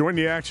count. Join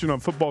the action on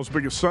football's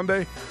biggest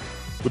Sunday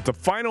with the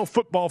final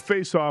football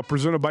face-off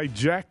presented by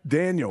Jack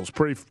Daniels.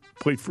 Play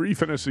free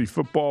fantasy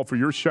football for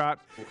your shot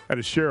at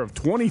a share of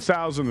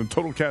 $20,000 in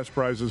total cash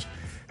prizes.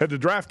 Head to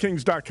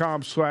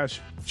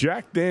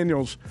DraftKings.com/Jack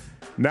Daniels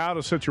now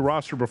to set your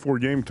roster before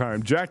game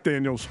time. Jack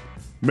Daniels,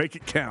 make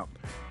it count.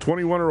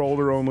 21 or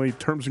older only.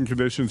 Terms and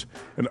conditions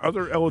and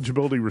other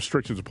eligibility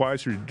restrictions apply.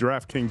 So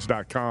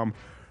DraftKings.com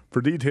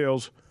for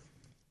details.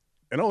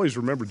 And always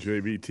remember,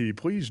 JVT,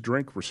 please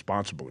drink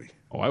responsibly.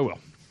 Oh, I will.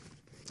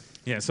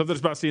 Yeah, something's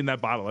about seeing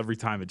that bottle every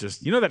time. It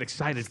just, you know, that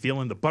excited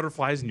feeling, the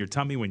butterflies in your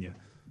tummy when you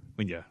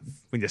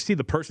see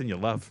the person you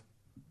love.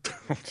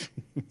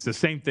 It's the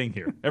same thing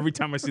here. Every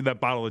time I see that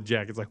bottle of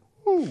Jack, it's like,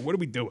 ooh, what are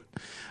we doing?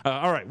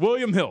 All right,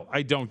 William Hill.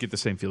 I don't get the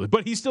same feeling,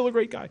 but he's still a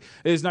great guy.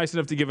 Is nice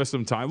enough to give us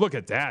some time. Look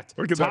at that.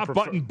 Look at Top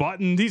that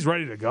button. He's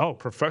ready to go.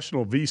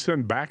 Professional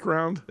VSiN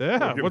background.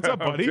 Yeah, what's up,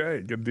 buddy?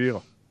 Okay, good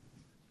deal.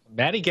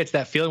 Matty gets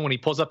that feeling when he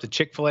pulls up to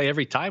Chick-fil-A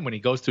every time when he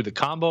goes through the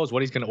combos,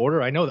 what he's going to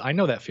order. I know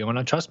that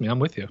feeling. Trust me, I'm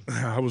with you.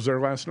 I was there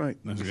last night.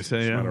 I was going to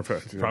say, yeah. Matter of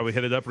fact, Probably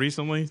hit it up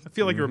recently. I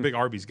feel like you're a big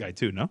Arby's guy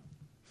too, no?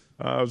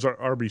 I was at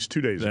Arby's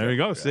 2 days ago. There you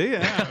go. See?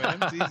 Yeah, man,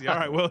 it's easy. All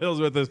right, Will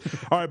Hill's with us.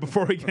 All right,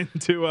 before we get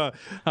into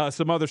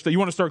some other stuff, you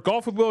want to start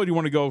golf with Will, or do you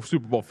want to go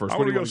Super Bowl first? I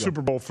want to go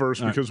Super Bowl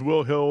first because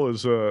Will Hill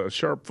is a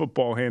sharp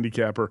football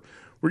handicapper.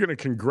 We're going to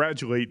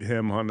congratulate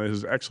him on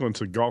his excellence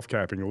at golf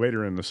capping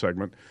later in the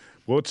segment.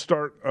 Well, let's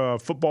start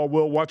football.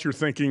 Will, what's your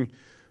thinking?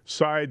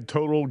 Side,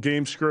 total,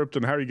 game script,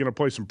 and how are you going to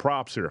play some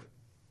props here?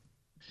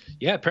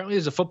 Yeah, apparently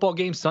there's a football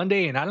game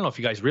Sunday, and I don't know if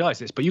you guys realize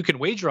this, but you can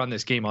wager on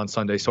this game on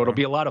Sunday, so it'll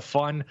be a lot of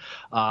fun.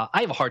 I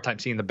have a hard time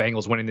seeing the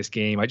Bengals winning this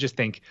game. I just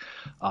think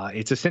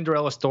it's a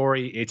Cinderella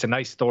story. It's a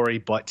nice story,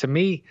 but to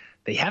me,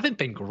 they haven't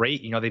been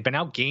great. You know, they've been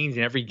outgained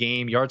in every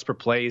game. Yards per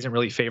play isn't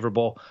really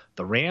favorable.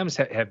 The Rams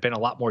have been a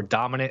lot more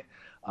dominant.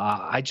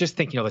 I just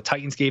think, the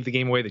Titans gave the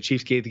game away, the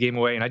Chiefs gave the game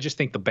away, and I just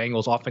think the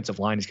Bengals offensive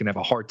line is going to have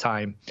a hard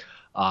time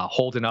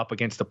holding up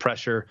against the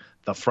pressure,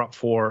 the front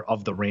four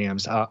of the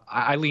Rams.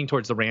 I lean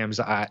towards the Rams.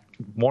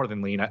 More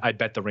than lean. I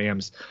bet the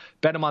Rams.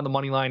 Bet them on the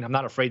money line. I'm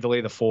not afraid to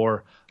lay the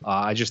 4.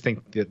 I just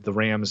think that the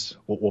Rams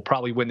will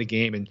probably win the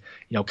game, and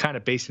kind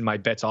of basing my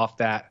bets off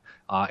that.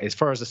 As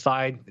far as the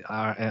side,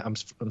 I'm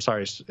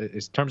sorry. In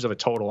terms of a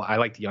total, I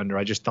like the under.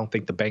 I just don't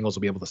think the Bengals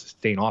will be able to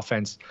sustain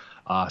offense.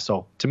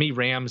 So to me,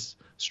 Rams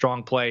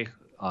strong play.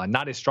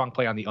 Not as strong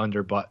play on the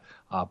under, but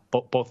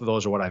both of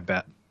those are what I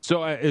bet.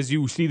 So as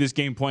you see this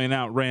game playing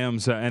out,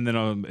 Rams and then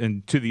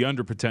and to the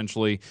under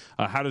potentially,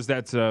 how does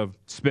that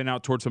spin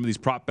out towards some of these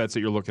prop bets that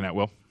you're looking at,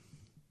 Will?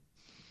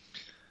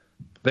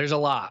 There's a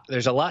lot.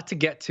 There's a lot to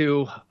get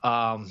to.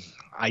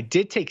 I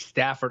did take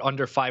Stafford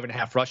under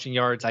 5.5 rushing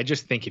yards. I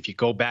just think if you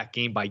go back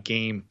game by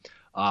game,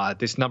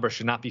 this number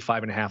should not be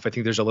 5.5. I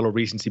think there's a little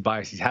recency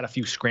bias. He's had a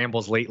few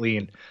scrambles lately,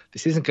 and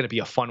this isn't going to be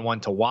a fun one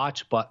to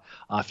watch. But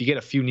if you get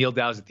a few kneel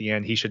downs at the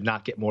end, he should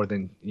not get more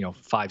than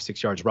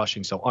 5-6 yards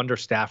rushing. So under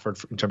Stafford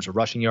in terms of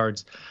rushing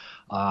yards.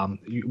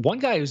 One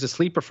guy who's a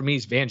sleeper for me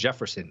is Van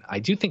Jefferson. I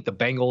do think the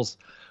Bengals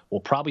will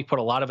probably put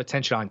a lot of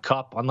attention on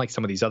Kupp. Unlike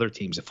some of these other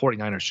teams, the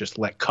 49ers just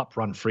let Kupp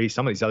run free.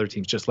 Some of these other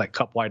teams just let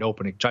Kupp wide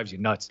open. It drives you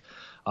nuts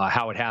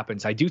how it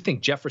happens. I do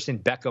think Jefferson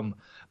Beckham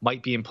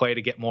might be in play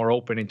to get more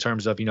open in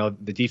terms of,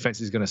 the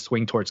defense is going to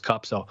swing towards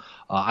Kupp. So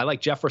I like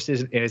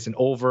Jefferson as an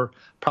over,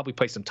 probably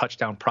play some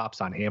touchdown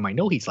props on him. I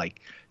know he's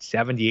like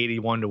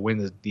 70-81 to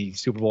win the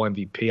Super Bowl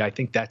MVP. I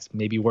think that's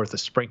maybe worth a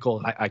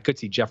sprinkle. I could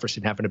see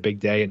Jefferson having a big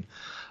day. And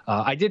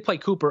I did play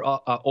Cooper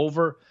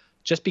over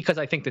just because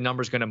I think the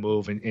number's going to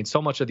move. And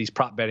so much of these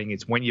prop betting,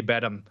 it's when you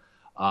bet them,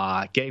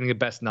 getting the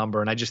best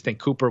number. And I just think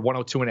Cooper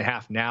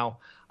 102.5 now.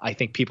 I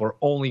think people are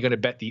only going to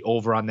bet the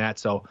over on that.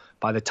 So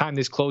by the time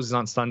this closes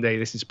on Sunday,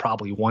 this is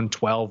probably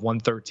 112,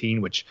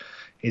 113, which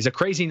is a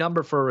crazy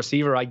number for a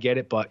receiver. I get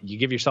it, but you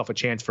give yourself a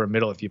chance for a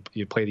middle if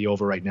you play the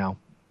over right now.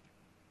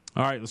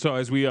 All right, so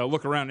as we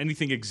look around,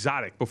 anything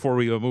exotic before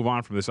we move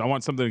on from this? I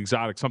want something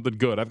exotic, something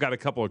good. I've got a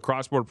couple of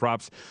crossboard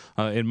props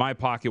in my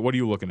pocket. What are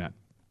you looking at?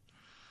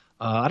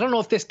 I don't know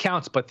if this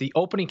counts, but the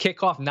opening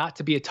kickoff not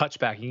to be a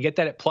touchback. You can get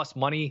that at plus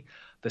money.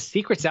 The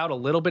secret's out a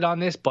little bit on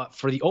this, but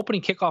for the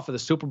opening kickoff of the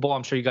Super Bowl,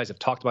 I'm sure you guys have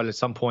talked about it at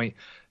some point,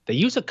 they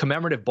use a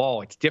commemorative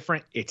ball. It's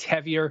different. It's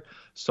heavier,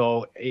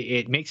 so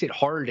it makes it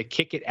harder to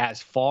kick it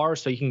as far.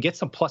 So you can get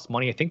some plus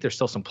money. I think there's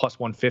still some plus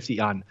 150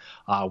 on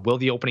will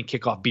the opening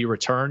kickoff be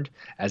returned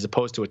as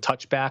opposed to a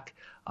touchback.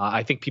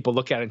 I think people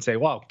look at it and say,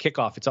 wow,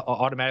 kickoff, it's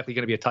automatically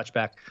going to be a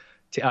touchback.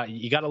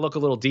 You got to look a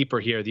little deeper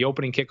here. The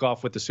opening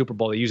kickoff with the Super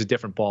Bowl, they use a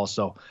different ball.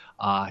 So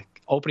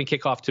opening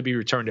kickoff to be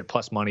returned at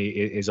plus money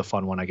is a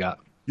fun one I got.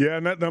 Yeah,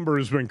 and that number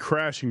has been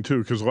crashing,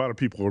 too, because a lot of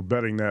people are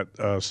betting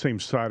that same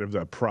side of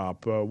that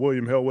prop.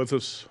 William Hill with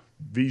us,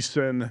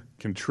 VSiN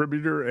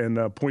contributor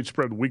and Point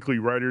Spread Weekly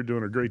writer,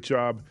 doing a great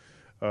job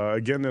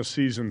again this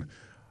season.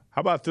 How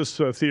about this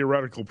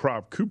theoretical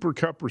prop? Cooper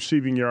Kupp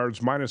receiving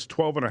yards minus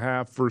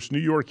 12.5 versus New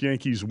York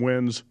Yankees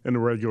wins in the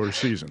regular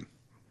season.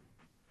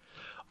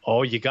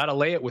 Oh, you got to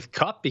lay it with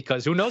Kupp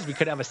because who knows? We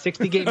could have a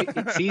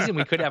 60-game season.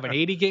 We could have an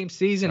 80-game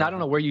season. I don't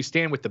know where you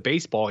stand with the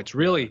baseball. It's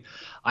really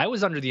 – I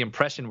was under the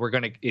impression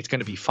it's going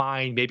to be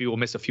fine. Maybe we'll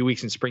miss a few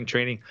weeks in spring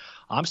training.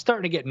 I'm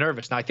starting to get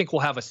nervous. Now, I think we'll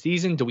have a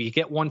season. Do we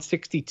get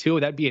 162?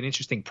 That'd be an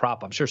interesting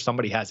prop. I'm sure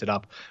somebody has it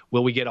up.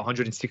 Will we get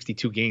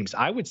 162 games?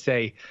 I would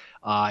say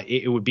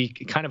it would be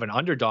kind of an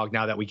underdog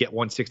now that we get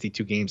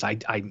 162 games.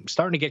 I'm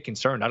starting to get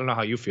concerned. I don't know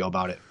how you feel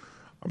about it.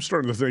 I'm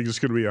starting to think it's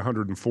going to be a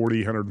 140,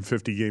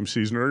 150 game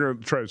season. They're going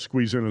to try to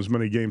squeeze in as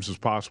many games as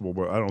possible,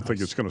 but I don't think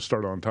it's going to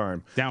start on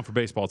time. Down for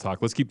baseball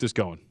talk. Let's keep this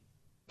going.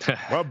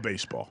 Love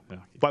baseball. Yeah.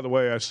 By the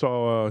way, I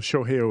saw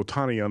Shohei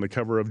Ohtani on the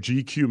cover of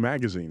GQ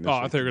magazine.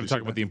 I thought you were going to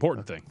talk about the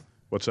important thing.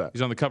 What's that?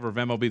 He's on the cover of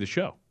MLB The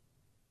Show.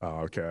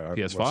 Oh, okay.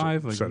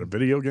 PS5. Is that a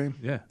video game?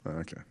 Yeah.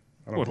 Okay.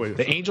 I don't play it.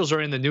 The Angels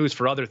are in the news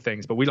for other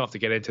things, but we don't have to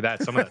get into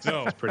that. Some of that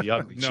stuff is pretty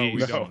ugly.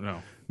 We don't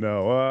know.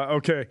 No.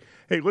 Okay.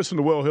 Hey, listen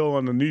to Will Hill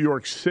on the New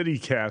York City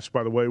Cast,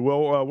 by the way.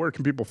 Will, where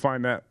can people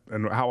find that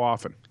and how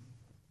often?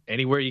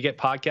 Anywhere you get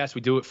podcasts.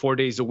 We do it 4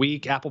 days a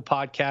week. Apple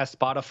Podcasts,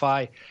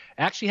 Spotify.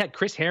 I actually had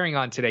Chris Herring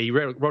on today. He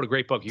wrote a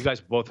great book. You guys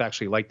both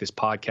actually like this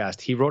podcast.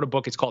 He wrote a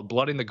book. It's called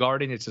Blood in the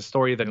Garden. It's a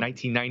story of the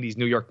 1990s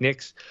New York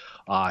Knicks.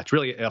 It's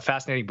really a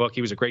fascinating book.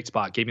 He was a great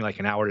spot. Gave me like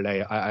an hour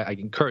today. I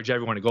encourage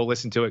everyone to go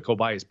listen to it. Go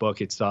buy his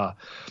book.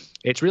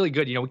 It's really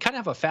good. We kind of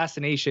have a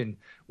fascination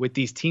with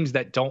these teams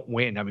that don't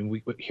win. I mean,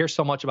 we hear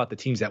so much about the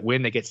teams that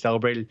win, they get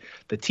celebrated.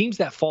 The teams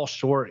that fall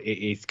short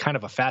is kind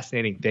of a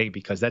fascinating thing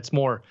because that's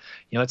more,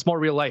 it's more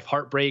real life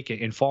heartbreak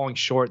and falling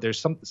short.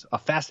 There's a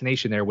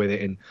fascination there with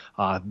it. And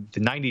the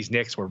 90s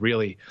Knicks were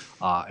really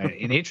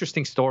an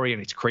interesting story.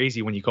 And it's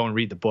crazy when you go and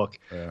read the book,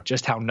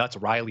 just how nuts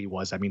Riley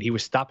was. I mean, he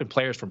was stopping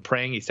players from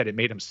praying. He said it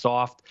made him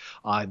soft.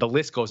 The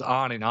list goes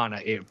on and on.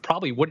 It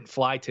probably wouldn't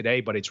fly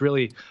today, but it's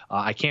really,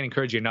 I can't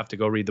encourage you enough to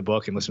go read the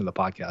book and listen to the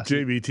podcast.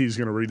 JVT is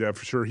going to read that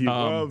for sure. He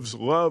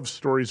loves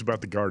stories about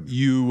the garden.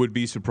 You would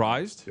be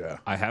surprised. Yeah.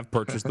 I have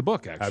purchased the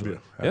book, actually.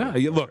 Have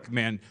you? Look,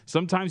 man,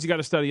 sometimes you got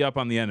to study up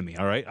on the enemy,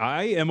 all right?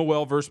 I am a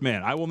well-versed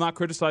man. I will not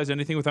criticize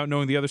anything without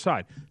knowing the other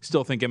side.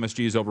 Still think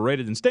MSG is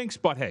overrated and stinks,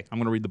 but hey, I'm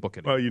going to read the book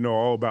anyway. Well, you know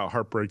all about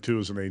heartbreak, too,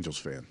 as an Angels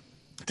fan.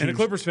 And a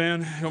Clippers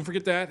fan. Don't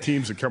forget that.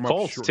 Teams that come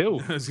Colts, up short.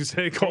 too. I was going to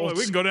say, Colts.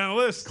 We can go down a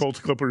list.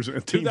 Colts, Clippers.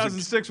 And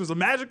 2006 was a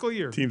magical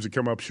year. Teams that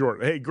come up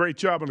short. Hey, great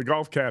job on the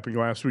golf capping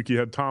last week. You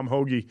had Tom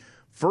Hoge,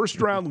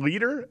 first-round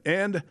leader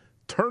and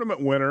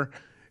tournament winner,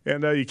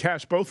 and you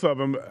cashed both of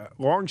them.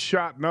 Long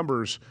shot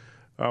numbers.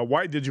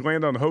 Why did you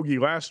land on Hoge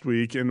last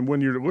week? And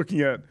when you're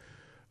looking at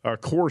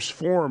course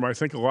form, I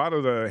think a lot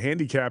of the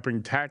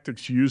handicapping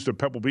tactics you used at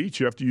Pebble Beach,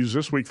 you have to use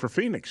this week for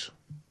Phoenix.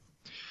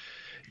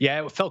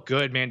 Yeah, it felt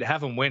good, man, to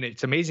have him win.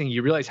 It's amazing.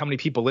 You realize how many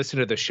people listen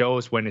to the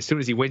shows when as soon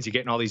as he wins, you're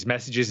getting all these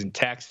messages and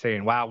texts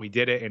saying, wow, we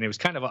did it. And it was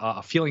kind of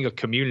a feeling of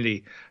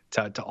community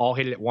to all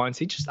hit it at once.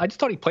 I just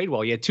thought he played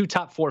well. He had 2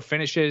 top 4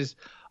 finishes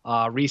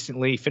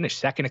recently, finished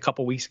second a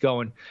couple weeks ago.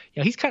 And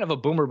he's kind of a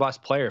boomer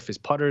bust player. If his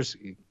putter's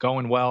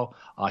going well,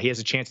 he has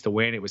a chance to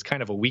win. It was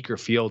kind of a weaker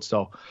field.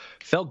 So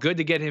felt good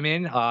to get him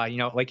in.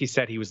 Like you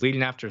said, he was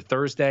leading after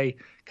Thursday,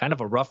 kind of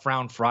a rough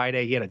round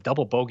Friday. He had a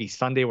double bogey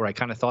Sunday where I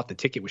kind of thought the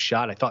ticket was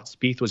shot. I thought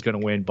Spieth was going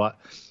to win, but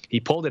he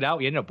pulled it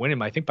out. He ended up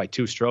winning, I think, by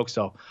 2 strokes.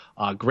 So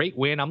great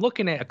win. I'm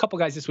looking at a couple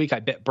guys this week. I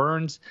bet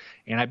Burns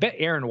and I bet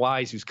Aaron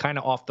Wise, who's kind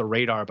of off the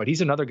radar, but he's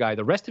another guy.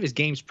 The rest of his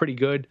game's pretty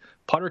good.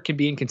 Putter can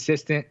be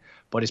inconsistent,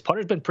 but his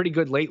putter's been pretty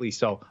good lately.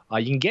 So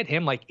you can get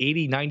him like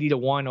 80, 90 to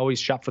 1. Always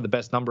shop for the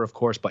best number, of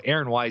course. But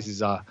Aaron Wise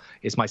is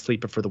my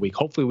sleeper for the week.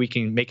 Hopefully we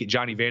can make it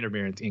Johnny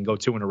Vandermeer and go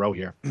 2 in a row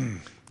here.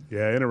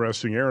 Yeah,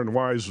 interesting. Aaron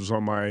Wise was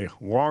on my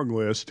long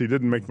list. He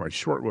didn't make my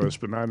short list,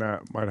 but I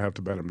might have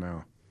to bet him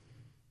now.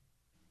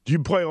 Do you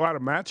play a lot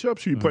of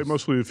matchups, or you play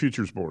mostly the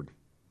futures board?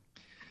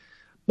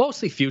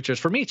 Mostly futures.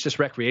 For me, it's just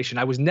recreation.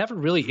 I was never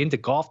really into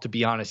golf, to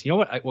be honest. You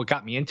know what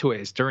got me into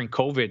it is during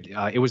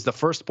COVID. It was the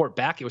first sport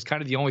back. It was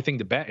kind of the only thing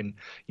to bet. And,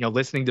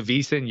 listening to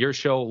VSiN, your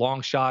show,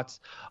 Long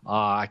Shots,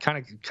 I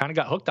kind of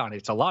got hooked on it.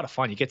 It's a lot of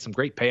fun. You get some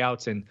great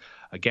payouts. And,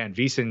 again,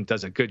 VSiN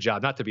does a good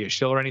job. Not to be a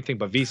shill or anything,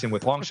 but VSiN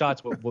with Long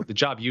Shots, the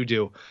job you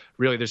do,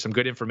 really, there's some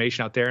good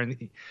information out there.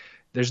 And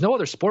there's no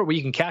other sport where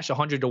you can cash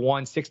 100 to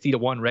 1, 60 to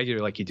 1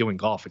 regular like you do in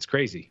golf. It's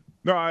crazy.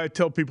 No, I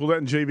tell people that,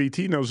 and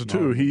JVT knows it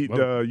too.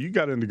 You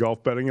got into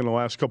golf betting in the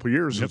last couple of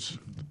years. Yep. It's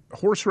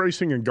horse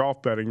racing and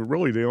golf betting are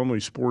really the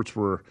only sports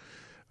where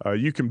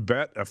you can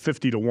bet a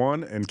 50 to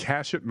 1 and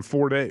cash it in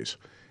 4 days.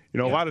 A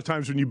lot of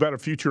times when you bet a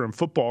future in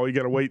football, you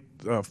got to wait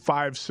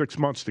 5-6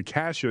 months to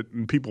cash it,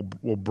 and people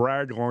will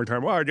brag a long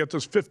time. Well, I got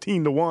this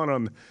 15 to 1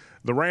 on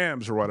the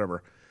Rams or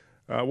whatever.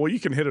 Well, you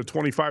can hit a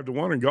 25 to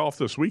 1 in golf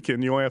this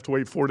weekend. You only have to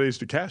wait 4 days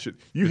to cash it.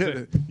 You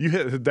hit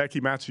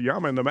Hideki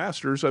Matsuyama in the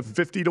Masters at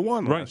 50 to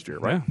 1 last year,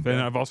 right? Yeah.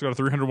 And I've also got a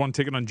 301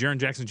 ticket on Jaren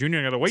Jackson Jr.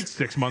 I got to wait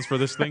 6 months for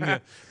this thing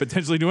to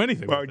potentially do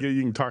anything. Well,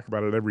 you can talk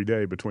about it every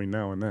day between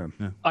now and then.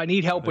 Yeah. I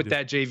need help with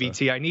that,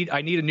 JVT.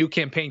 I need a new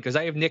campaign because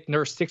I have Nick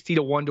Nurse 60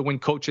 to 1 to win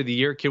Coach of the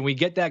Year. Can we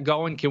get that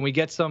going? Can we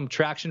get some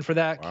traction for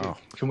that? Wow.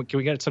 Can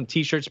we get some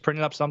T-shirts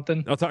printed up,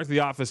 something? I'll talk to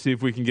the office, see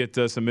if we can get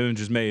some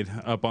images made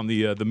up on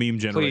the meme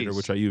generator, Please.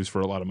 Which I use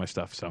for a lot of my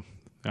stuff. So.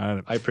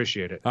 I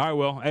appreciate it. All right,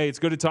 well, hey, it's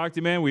good to talk to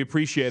you, man. We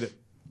appreciate it.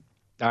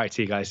 All right,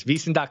 see you guys.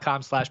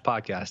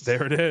 VSiN.com/podcast.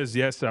 There it is.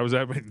 Yes, we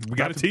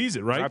got to tease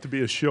it, right? Not to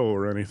be a shill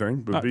or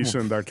anything, but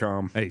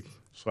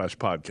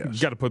VSiN.com/podcast. You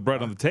got to put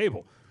bread on the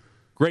table.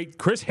 Great.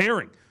 Chris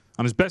Herring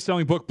on his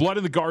best-selling book, Blood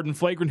in the Garden,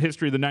 Flagrant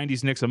History of the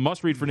 90s Knicks, a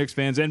must-read for Knicks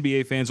fans,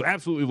 NBA fans.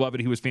 Absolutely love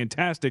it. He was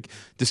fantastic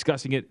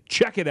discussing it.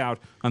 Check it out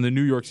on the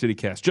New York City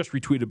Cast. Just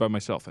retweeted by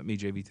myself at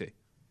MeJVT.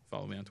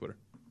 Follow me on Twitter.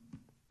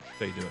 That's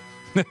how you do it.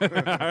 All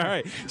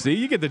right. See,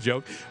 you get the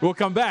joke. We'll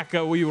come back.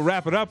 We will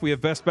wrap it up. We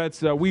have best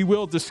bets. We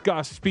will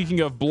discuss,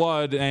 speaking of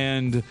blood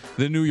and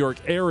the New York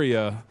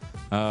area,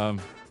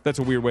 that's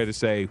a weird way to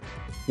say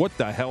what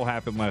the hell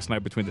happened last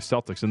night between the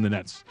Celtics and the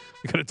Nets.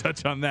 We're going to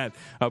touch on that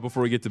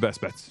before we get to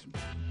best bets.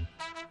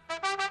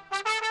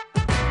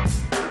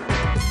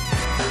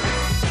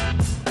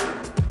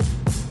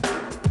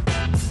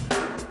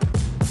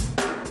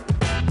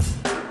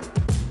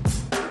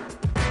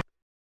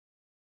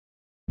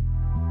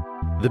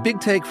 The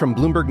Big Take from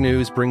Bloomberg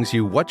News brings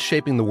you what's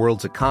shaping the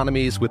world's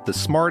economies with the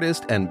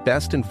smartest and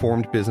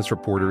best-informed business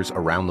reporters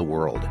around the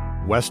world.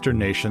 Western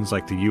nations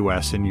like the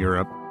U.S. and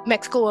Europe.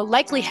 Mexico will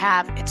likely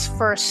have its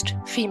first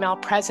female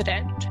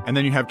president. And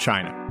then you have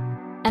China.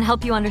 And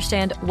help you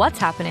understand what's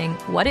happening,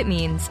 what it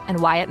means, and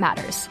why it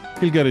matters.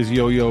 He'll get his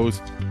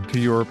yo-yos to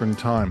Europe in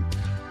time.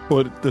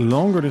 But the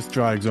longer this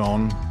drags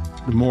on,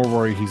 the more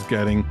worry he's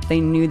getting.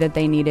 They knew that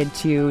they needed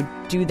to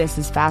do this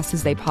as fast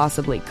as they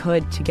possibly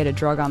could to get a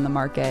drug on the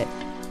market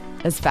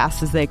as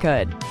fast as they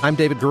could. I'm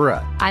David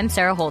Gura. I'm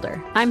Sarah Holder.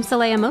 I'm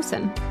Saleha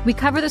Mohsin. We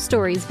cover the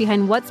stories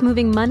behind what's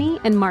moving money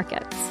and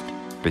markets.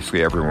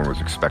 Basically, everyone was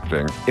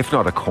expecting, if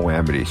not a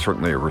calamity,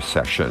 certainly a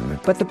recession.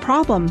 But the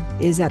problem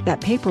is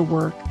that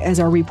paperwork, as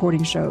our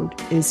reporting showed,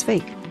 is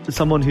fake. As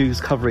someone who's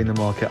covering the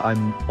market,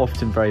 I'm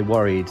often very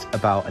worried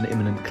about an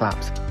imminent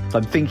collapse.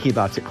 I'm thinking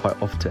about it quite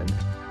often.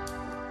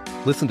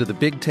 Listen to The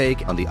Big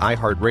Take on the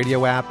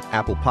iHeartRadio app,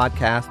 Apple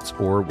Podcasts,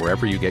 or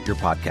wherever you get your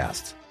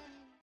podcasts.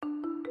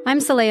 I'm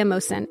Saleha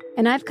Mohsin,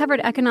 and I've covered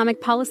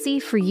economic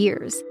policy for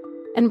years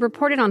and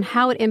reported on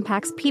how it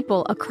impacts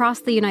people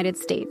across the United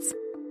States.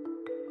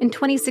 In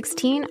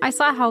 2016, I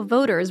saw how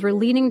voters were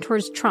leaning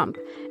towards Trump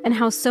and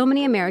how so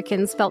many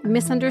Americans felt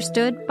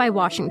misunderstood by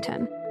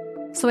Washington.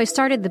 So I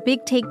started The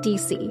Big Take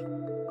DC.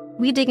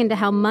 We dig into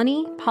how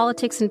money,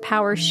 politics, and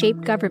power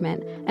shape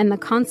government and the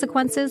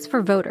consequences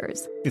for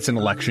voters. It's an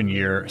election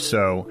year,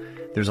 so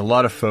there's a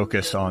lot of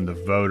focus on the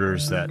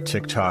voters that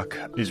TikTok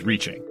is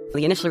reaching.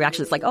 The initial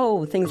reaction is like,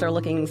 oh, things are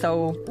looking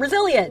so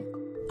resilient.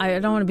 I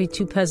don't want to be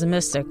too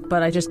pessimistic,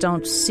 but I just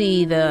don't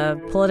see the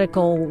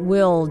political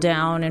will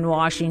down in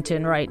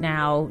Washington right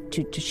now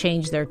to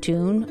change their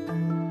tune.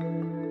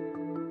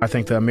 I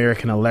think the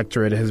American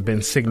electorate has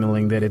been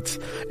signaling that it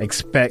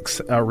expects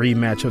a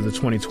rematch of the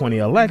 2020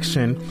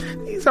 election.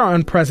 These are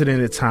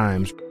unprecedented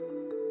times.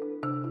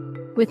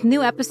 With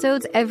new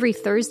episodes every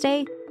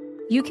Thursday,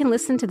 you can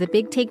listen to The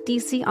Big Take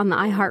DC on the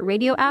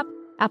iHeartRadio app,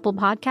 Apple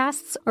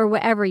Podcasts, or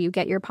wherever you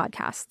get your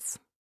podcasts.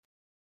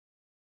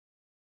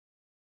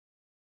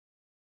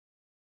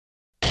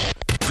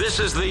 This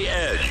is The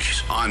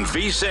Edge on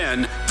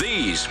VSiN,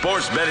 the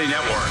Sports Betting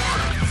Network.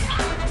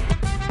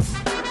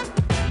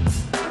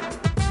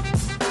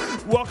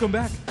 Welcome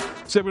back.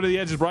 Segment of The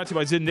Edge is brought to you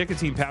by Zyn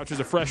Nicotine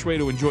Pouches, a fresh way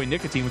to enjoy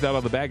nicotine without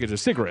all the baggage of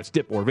cigarettes,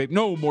 dip, or vape.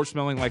 No more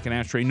smelling like an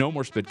ashtray, no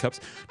more spit cups,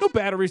 no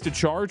batteries to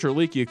charge or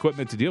leaky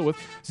equipment to deal with.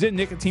 Zyn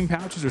Nicotine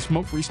Pouches are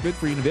smoke-free,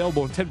 spit-free, and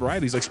available in 10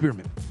 varieties like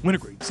spearmint,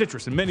 wintergreen,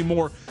 citrus, and many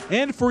more.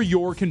 And for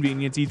your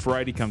convenience, each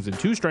variety comes in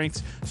 2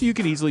 strengths, so you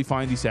can easily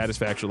find the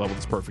satisfaction level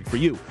that's perfect for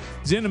you.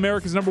 Zyn,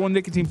 America's #1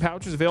 nicotine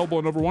pouch, is available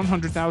in over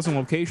 100,000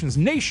 locations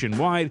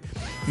nationwide,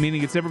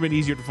 meaning it's never been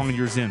easier to find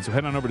your Zyn. So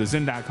head on over to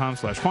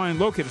Zyn.com/find,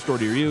 locate a store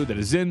near you that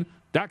is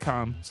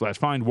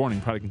Zyn.com/find.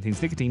 Warning, product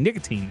contains nicotine.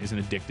 Nicotine is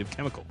an addictive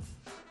chemical.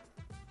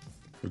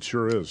 It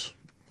sure is.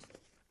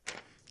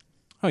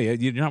 Oh, yeah,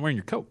 you're not wearing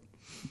your coat.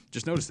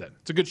 Just noticed that.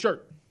 It's a good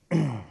shirt.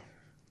 Yeah,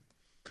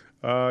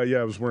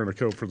 I was wearing a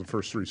coat for the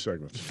first 3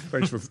 segments.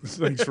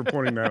 Thanks for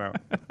pointing that out.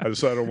 I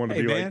decided I wanted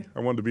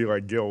to be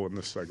like Gil in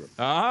this segment.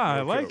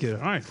 I like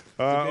it. All right.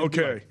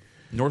 Okay.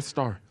 North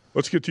Star.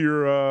 Let's get to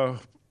your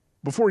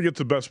before we get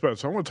to the best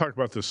bets, I want to talk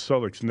about this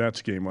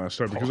Celtics-Nets game last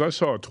night because I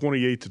saw a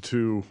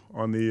 28-2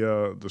 on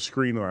the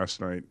screen last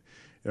night,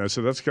 and I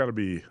said that's got to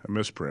be a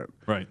misprint.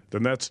 Right.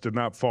 The Nets did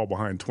not fall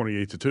behind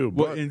 28-2,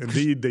 but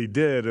indeed they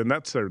did, and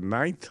that's their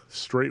 9th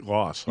straight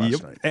loss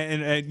last night.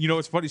 And you know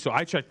what's funny? So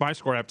I checked my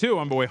score app too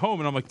on my way home,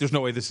 and I'm like, "There's no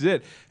way this is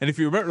it." And if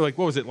you remember, like,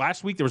 what was it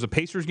last week? There was a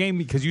Pacers game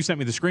because you sent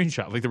me the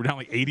screenshot. Like they were down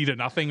like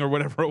 80-0 or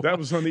whatever. That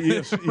was on the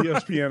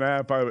ESPN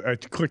app. I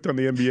clicked on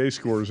the NBA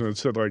scores and it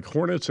said like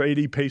Hornets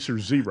 80,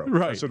 Pacers 0.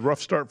 Right. I said rough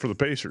start for the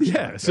Pacers.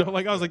 Yeah. So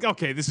like I was like,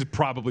 okay, this is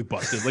probably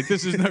busted. Like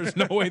there's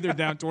no way they're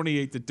down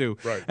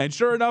 28-2. Right. And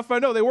sure enough, I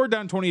know they were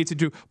down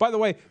 28-2. By the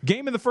way,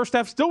 game in the first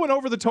half still went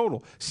over the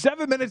total.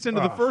 7 minutes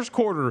into the first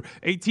quarter,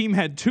 a team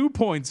had 2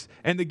 points,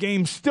 and the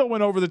game still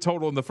went over the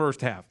total in the first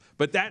half.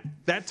 But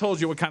that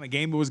tells you what kind of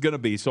game it was going to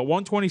be. So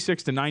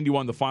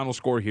 126-91, the final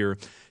score here.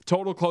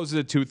 Total closes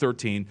at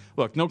 213.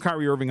 Look, no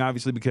Kyrie Irving,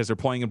 obviously, because they're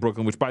playing in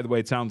Brooklyn, which, by the way,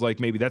 it sounds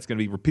like maybe that's going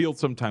to be repealed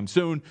sometime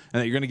soon,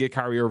 and that you're going to get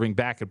Kyrie Irving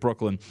back at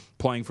Brooklyn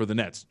playing for the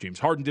Nets. James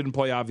Harden didn't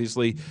play,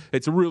 obviously.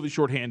 It's a really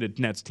shorthanded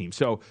Nets team.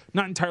 So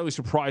not entirely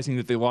surprising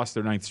that they lost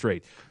their 9th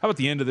straight. How about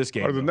the end of this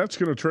game? Are the Nets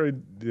going to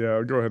trade?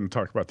 Yeah, go ahead and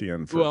talk about the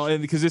end first. Well,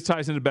 and because this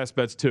ties into best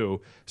bets,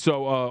 too.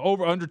 So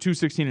under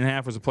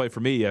 216.5 was a play for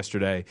me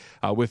yesterday.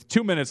 With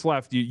 2 minutes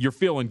left, you're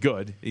feeling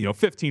good.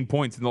 15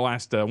 points in the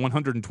last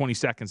 120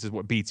 seconds is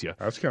what beats you.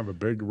 That's kind of a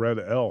big red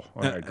L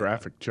on that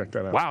graphic. Check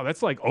that out. Wow,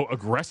 that's like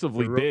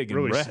aggressively big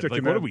really and red.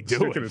 Like, what are we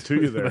doing? Sticking it to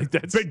you there. Like,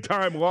 that's big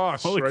time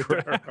loss right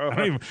crap. there. I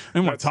don't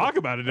even want to talk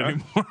about it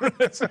anymore.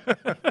 Let's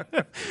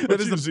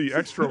use the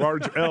extra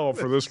large L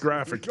for this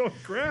graphic. Oh,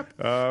 crap.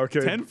 Okay.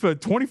 10 for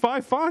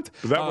 25 font.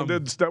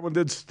 That one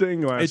did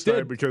sting last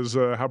night because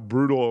how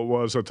brutal it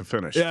was at the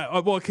finish. Yeah,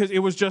 well, because it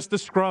was just the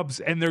scrubs,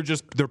 and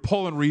they're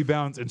pulling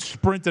rebounds and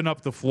sprinting up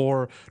the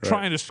floor,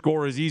 trying to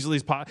score as easily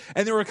as possible.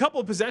 And there were a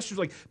couple of possessions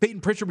like Peyton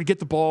Pritchard would get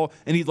the ball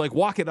and he'd like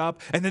walk it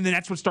up, and then the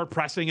Nets would start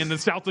pressing, and the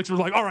Celtics were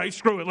like, all right,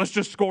 screw it, let's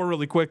just score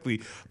really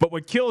quickly. But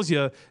what kills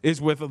you is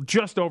with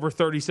just over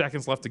 30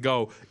 seconds left to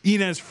go,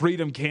 Enes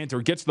Freedom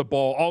Cantor gets the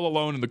ball all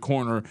alone in the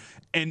corner,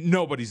 and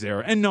nobody's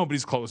there, and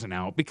nobody's closing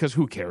out because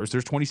who cares?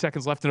 There's 20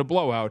 seconds left in a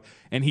blowout,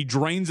 and he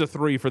drains a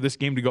 3 for this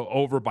game to go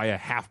over by a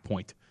half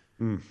point.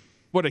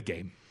 What a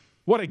game.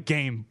 What a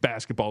game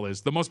basketball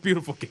is. The most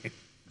beautiful game.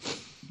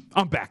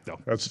 I'm back, though.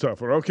 That's a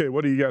tough one. Okay,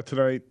 what do you got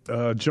tonight?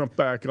 Jump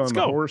back on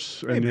the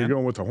horse, and you're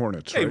going with the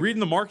Hornets, Hey, right? reading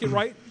the market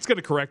right, it's going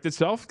to correct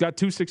itself. Got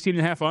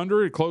 216.5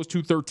 under. It closed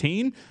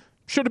 213.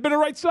 Should have been a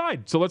right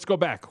side. So let's go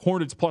back.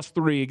 Hornets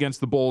 +3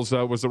 against the Bulls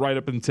was the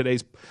write-up in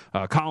today's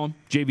column,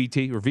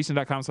 JVT, or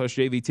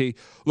VSiN.com/JVT.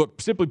 Look,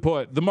 simply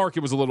put, the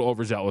market was a little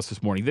overzealous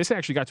this morning. This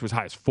actually got to as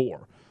high as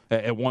 4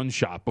 at one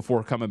shot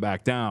before coming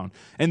back down.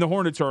 And the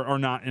Hornets are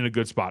not in a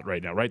good spot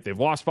right now, right? They've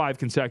lost 5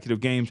 consecutive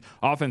games.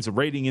 Offensive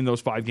rating in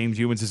those 5 games,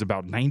 Ewens, is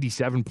about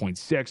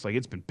 97.6. Like,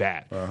 it's been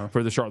bad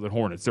for the Charlotte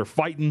Hornets. They're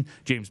fighting.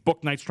 James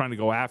Bouknight's trying to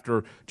go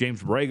after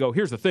James Borrego.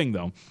 Here's the thing,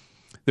 though.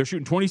 They're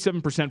shooting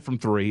 27% from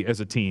 3 as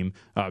a team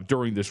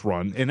during this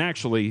run. And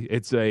actually,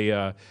 it's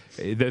that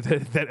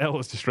L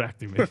is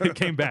distracting me. It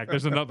came back.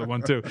 There's another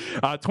one, too.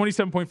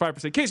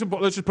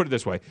 27.5%. Let's just put it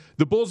this way.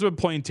 The Bulls have been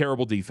playing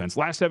terrible defense.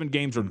 Last 7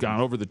 games have gone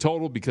over the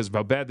total because of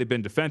how bad they've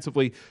been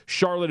defensively.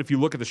 Charlotte, if you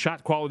look at the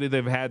shot quality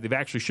they've had, they've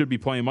actually should be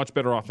playing much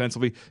better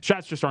offensively.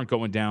 Shots just aren't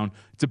going down.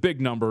 It's a big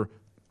number.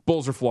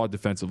 Bulls are flawed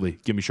defensively.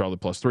 Give me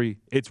Charlotte +3.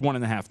 It's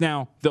 1.5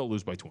 now. They'll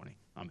lose by 20.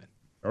 I'm in.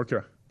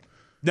 Okay.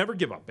 Never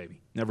give up,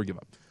 baby. Never give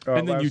up.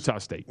 And then Utah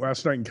State.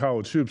 Last night in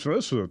college hoops, and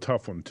this was a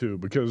tough one, too,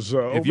 because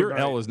if your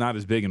L is not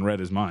as big and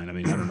red as mine, I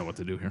mean, I don't know what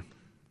to do here.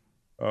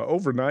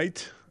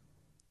 Overnight,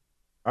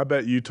 I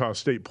bet Utah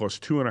State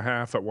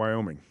 +2.5 at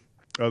Wyoming.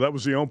 That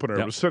was the opener.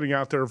 Yep. I was sitting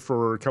out there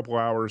for a couple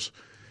hours,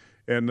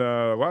 and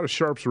a lot of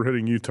sharps were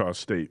hitting Utah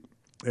State.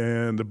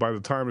 And by the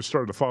time I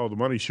started to follow the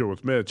money show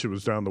with Mitch, it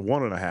was down to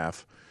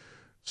 1.5.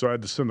 So I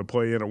had to send the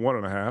play in at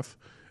 1.5.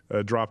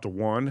 dropped to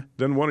 1.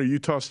 Then one of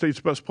Utah State's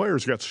best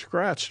players got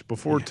scratched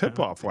before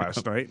tip-off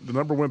last night. The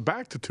number went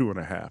back to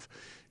 2.5.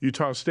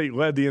 Utah State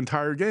led the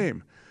entire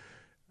game.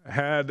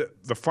 Had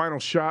the final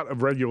shot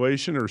of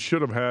regulation, or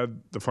should have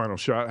had the final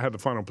shot, had the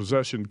final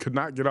possession, could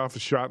not get off a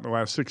shot in the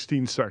last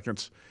 16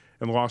 seconds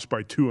and lost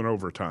by 2 in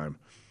overtime.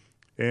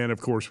 And,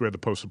 of course, we had to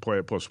post a play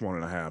at plus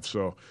 1.5.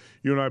 So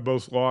you and I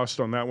both lost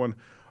on that one.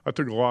 I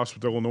took a loss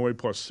with Illinois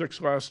plus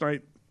 6 last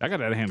night. I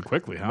got out of hand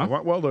quickly, huh?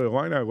 Well, the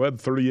Illini led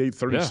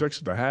 38-36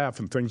 at the half,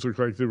 and things looked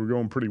like they were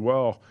going pretty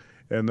well.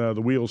 And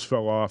the wheels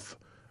fell off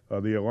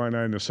the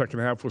Illini in the second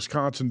half.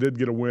 Wisconsin did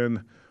get a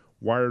win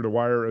wire to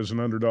wire as an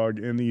underdog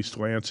in East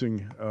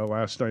Lansing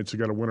last night, so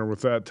got a winner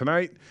with that.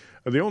 Tonight,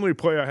 the only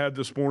play I had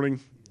this morning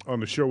on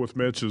the show with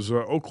Mitch is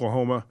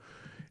Oklahoma.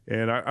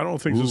 And I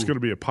don't think this is going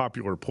to be a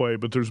popular play,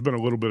 but there's been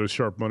a little bit of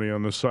sharp money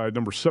on this side.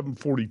 Number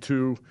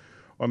 742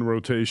 on the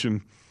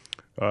rotation.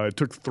 It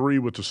took 3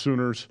 with the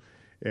Sooners.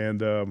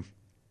 And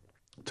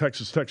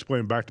Texas Tech's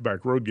playing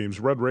back-to-back road games.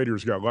 Red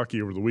Raiders got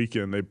lucky over the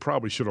weekend. They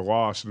probably should have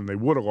lost, and they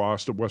would have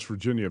lost at West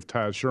Virginia if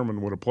Taz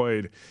Sherman would have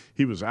played.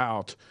 He was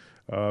out.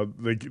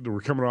 They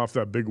were coming off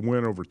that big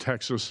win over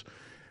Texas.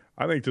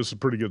 I think this is a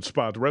pretty good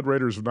spot. The Red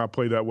Raiders have not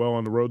played that well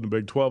on the road in the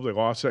Big 12. They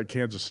lost at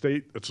Kansas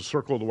State. It's a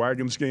circle of the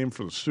wagons game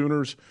for the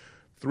Sooners.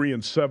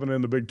 3-7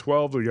 in the Big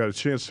 12. They got a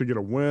chance to get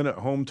a win at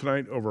home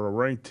tonight over a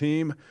ranked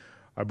team.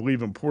 I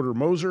believe in Porter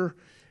Moser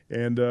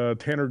and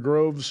Tanner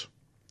Groves,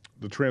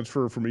 the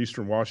transfer from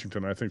Eastern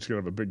Washington. I think is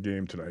going to have a big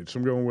game tonight. So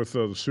I'm going with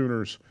the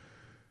Sooners.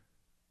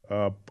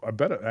 I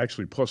bet it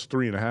actually plus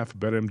 3.5.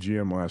 Bet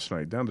MGM last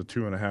night, down to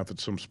 2.5 at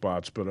some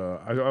spots. But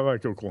I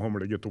like Oklahoma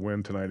to get the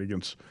win tonight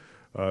against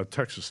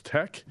Texas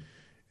Tech.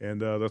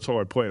 And that's all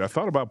I played. I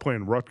thought about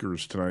playing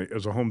Rutgers tonight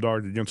as a home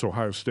dog against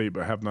Ohio State,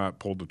 but have not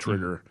pulled the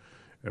trigger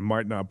and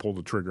might not pull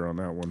the trigger on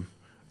that one.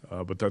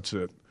 But that's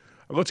it.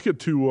 Let's get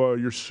to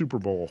your Super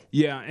Bowl.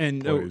 Yeah,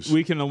 and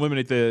we can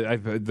eliminate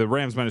the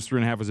Rams minus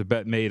 3.5 was a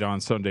bet made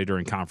on Sunday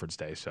during conference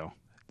day. So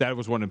that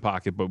was one in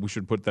pocket, but we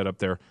should put that up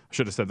there. I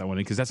should have said that one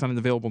in because that's not an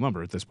available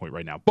number at this point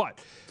right now. But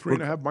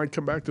 3.5 might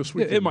come back this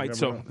week. It might.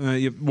 So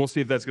we'll see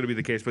if that's going to be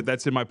the case. But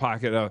that's in my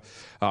pocket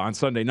on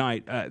Sunday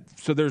night.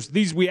 So there's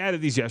these. We added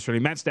these yesterday.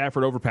 Matt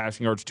Stafford over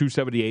passing yards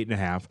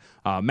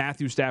 278.5.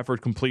 Matthew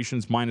Stafford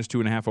completions minus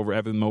 2.5 over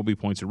Evan Mobley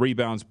points and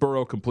rebounds.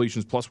 Burrow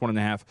completions plus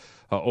 1.5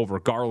 over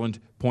Garland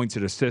points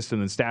and assists,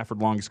 and then Stafford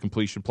longest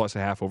completion plus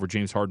 0.5 over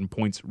James Harden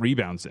points,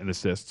 rebounds, and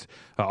assists.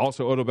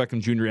 Also Odell Beckham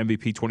Jr.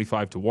 MVP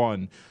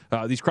 25-1.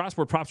 These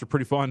crossword props are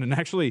pretty fun, and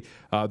actually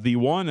the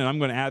one, and I'm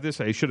going to add this,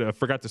 I should have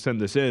forgot to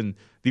send this in,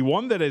 the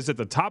one that is at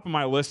the top of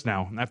my list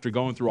now after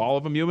going through all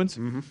of them, humans,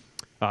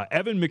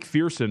 Evan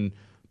McPherson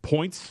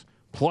points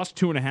plus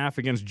 2.5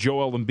 against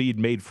Joel Embiid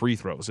made free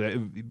throws.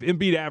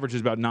 Embiid averages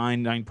about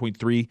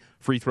 9.3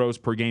 free throws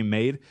per game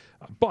made.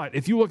 But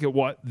if you look at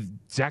what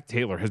Zach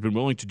Taylor has been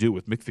willing to do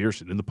with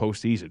McPherson in the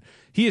postseason,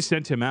 he has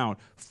sent him out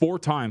 4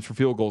 times for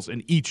field goals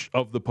in each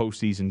of the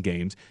postseason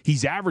games.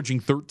 He's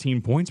averaging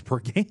 13 points per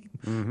game,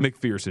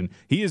 McPherson.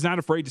 He is not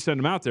afraid to send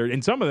him out there.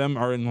 And some of them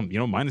are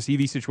in minus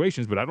EV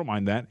situations, but I don't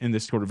mind that in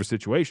this sort of a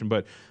situation.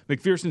 But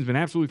McPherson's been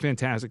absolutely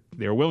fantastic.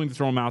 They're willing to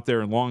throw him out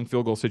there in long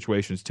field goal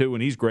situations too,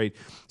 and he's great.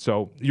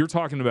 So you're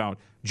talking about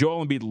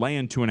Joel Embiid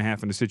laying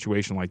 2.5 in a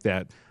situation like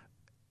that.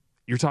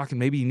 You're talking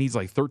maybe he needs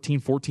like 13,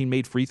 14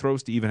 made free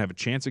throws to even have a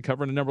chance at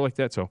covering a number like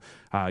that. So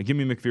give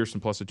me McPherson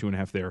plus a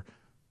 2.5 there.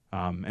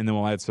 And then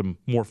we'll add some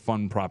more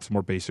fun props,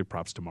 more basic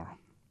props tomorrow.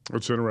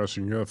 That's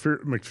interesting.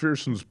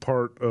 McPherson's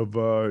part of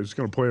is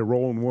going to play a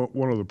role in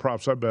one of the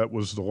props I bet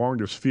was the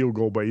longest field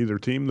goal by either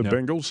team, the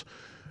Bengals,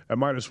 at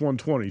minus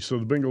 120. So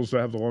the Bengals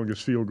that have the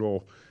longest field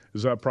goal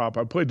is that prop.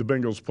 I played the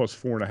Bengals plus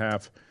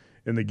 4.5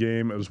 in the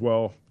game as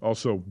well.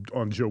 Also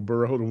on Joe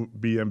Burrow to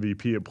be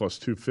MVP at plus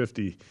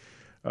 250.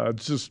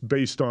 It's just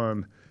based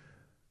on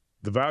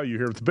the value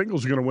here. If the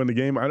Bengals are going to win the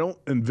game, I don't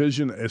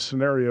envision a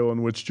scenario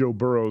in which Joe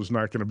Burrow is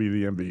not going to be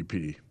the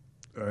MVP.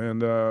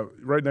 And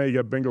right now you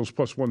got Bengals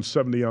plus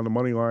 170 on the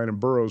money line and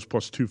Burrow's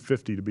plus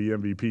 250 to be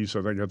MVP,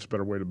 so I think that's a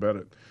better way to bet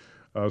it.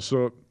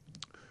 So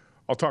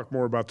I'll talk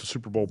more about the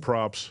Super Bowl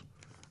props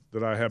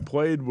that I have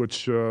played,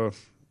 which I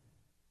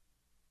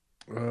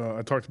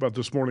talked about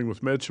this morning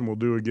with Mitch, and we'll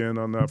do again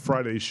on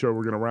Friday's show.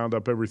 We're going to round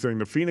up everything.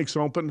 The Phoenix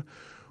Open,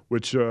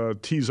 which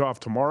tees off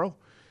tomorrow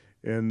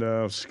in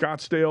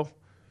Scottsdale.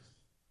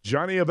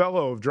 Johnny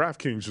Avello of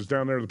DraftKings was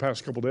down there the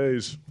past couple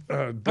days.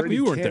 How come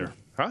you weren't there?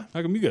 Huh?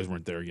 How come you guys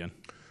weren't there again?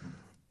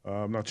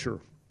 I'm not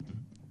sure.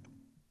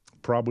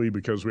 Probably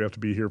because we have to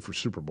be here for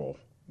Super Bowl,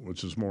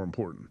 which is more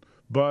important.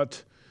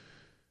 But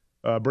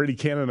Brady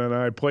Cannon and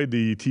I played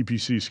the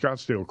TPC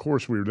Scottsdale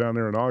course. We were down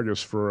there in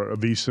August for a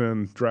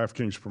VSiN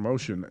DraftKings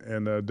promotion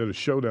and did a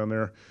show down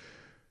there.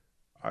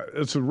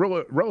 It's a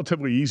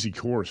relatively easy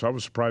course. I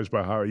was surprised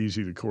by how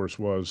easy the course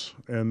was.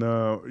 And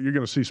you're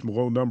going to see some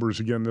low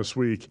numbers again this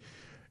week.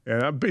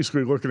 And I'm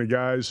basically looking at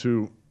guys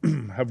who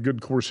have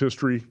good course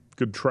history,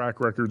 good track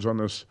records on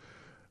this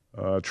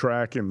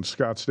track in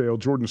Scottsdale.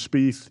 Jordan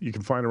Spieth, you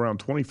can find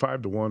around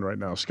 25-1 right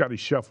now. Scotty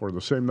Scheffler,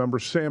 the same number.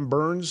 Sam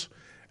Burns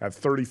at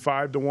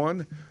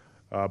 35-1.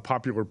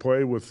 popular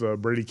play with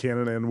Brady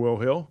Cannon and Will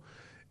Hill.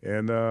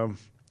 And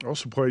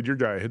also played your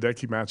guy,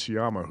 Hideki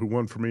Matsuyama, who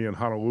won for me in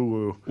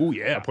Honolulu. Oh,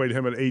 yeah. I played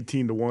him at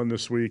 18-1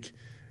 this week,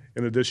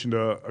 in addition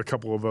to a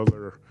couple of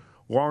other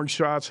long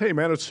shots. Hey,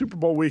 man, it's Super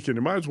Bowl weekend.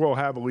 You might as well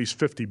have at least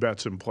 50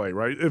 bets in play,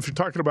 right? If you're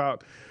talking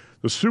about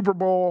the Super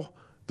Bowl,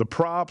 the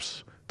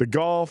props, the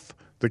golf,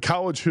 the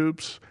college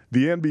hoops,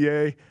 the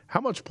NBA,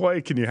 how much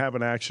play can you have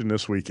in action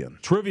this weekend?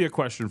 Trivia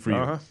question for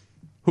you.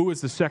 Who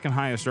is the second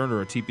highest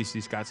earner at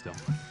TPC Scottsdale?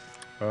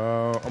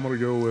 I'm going to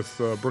go with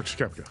Brooks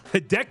Koepka.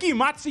 Hideki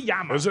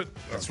Matsuyama. Is it?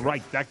 That's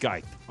right. That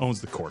guy owns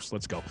the course.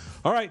 Let's go.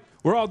 All right.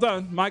 We're all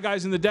done. My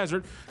Guys in the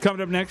Desert.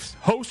 Coming up next,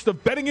 host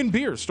of Betting and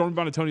Beer, Stormy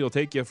Buonantony will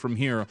take you from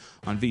here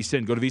on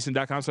VSiN. Go to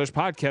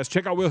vsin.com/podcast.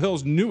 Check out Will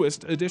Hill's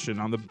newest edition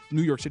on the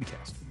New York City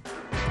Cast.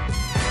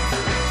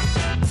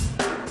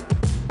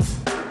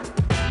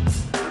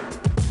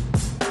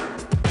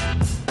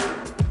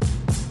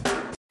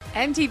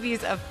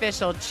 MTV's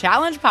official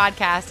Challenge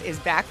podcast is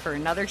back for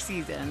another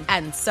season.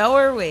 And so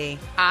are we.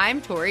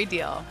 I'm Tori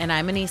Deal. And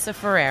I'm Anissa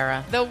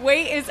Ferreira. The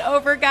wait is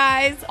over,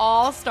 guys.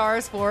 All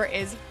Stars 4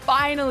 is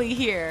finally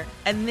here.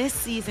 And this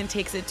season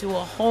takes it to a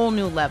whole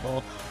new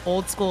level.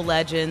 Old school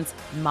legends,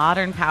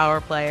 modern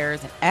power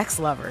players, and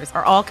ex-lovers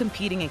are all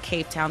competing in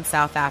Cape Town,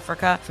 South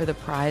Africa for the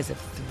prize of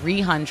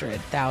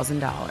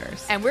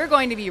 $300,000. And we're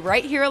going to be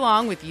right here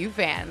along with you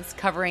fans,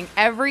 covering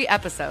every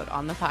episode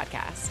on the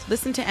podcast.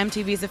 Listen to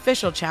MTV's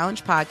official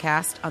Challenge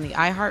podcast on the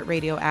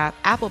iHeartRadio app,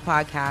 Apple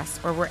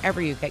Podcasts, or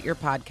wherever you get your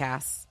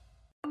podcasts.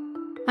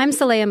 I'm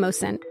Saleha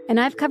Mohsin, and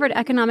I've covered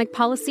economic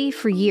policy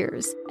for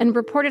years and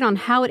reported on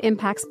how it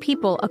impacts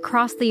people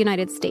across the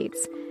United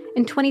States.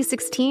 In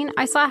 2016,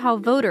 I saw how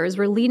voters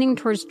were leaning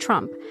towards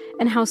Trump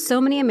and how so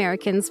many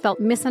Americans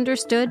felt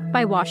misunderstood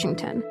by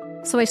Washington.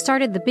 So I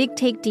started The Big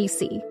Take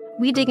DC.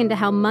 We dig into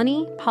how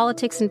money,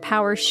 politics, and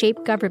power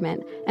shape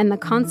government and the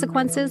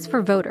consequences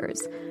for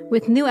voters.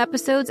 With new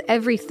episodes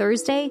every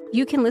Thursday,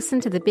 you can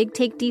listen to The Big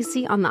Take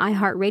DC on the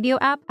iHeartRadio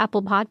app,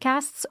 Apple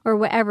Podcasts, or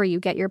wherever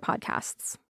you get your podcasts.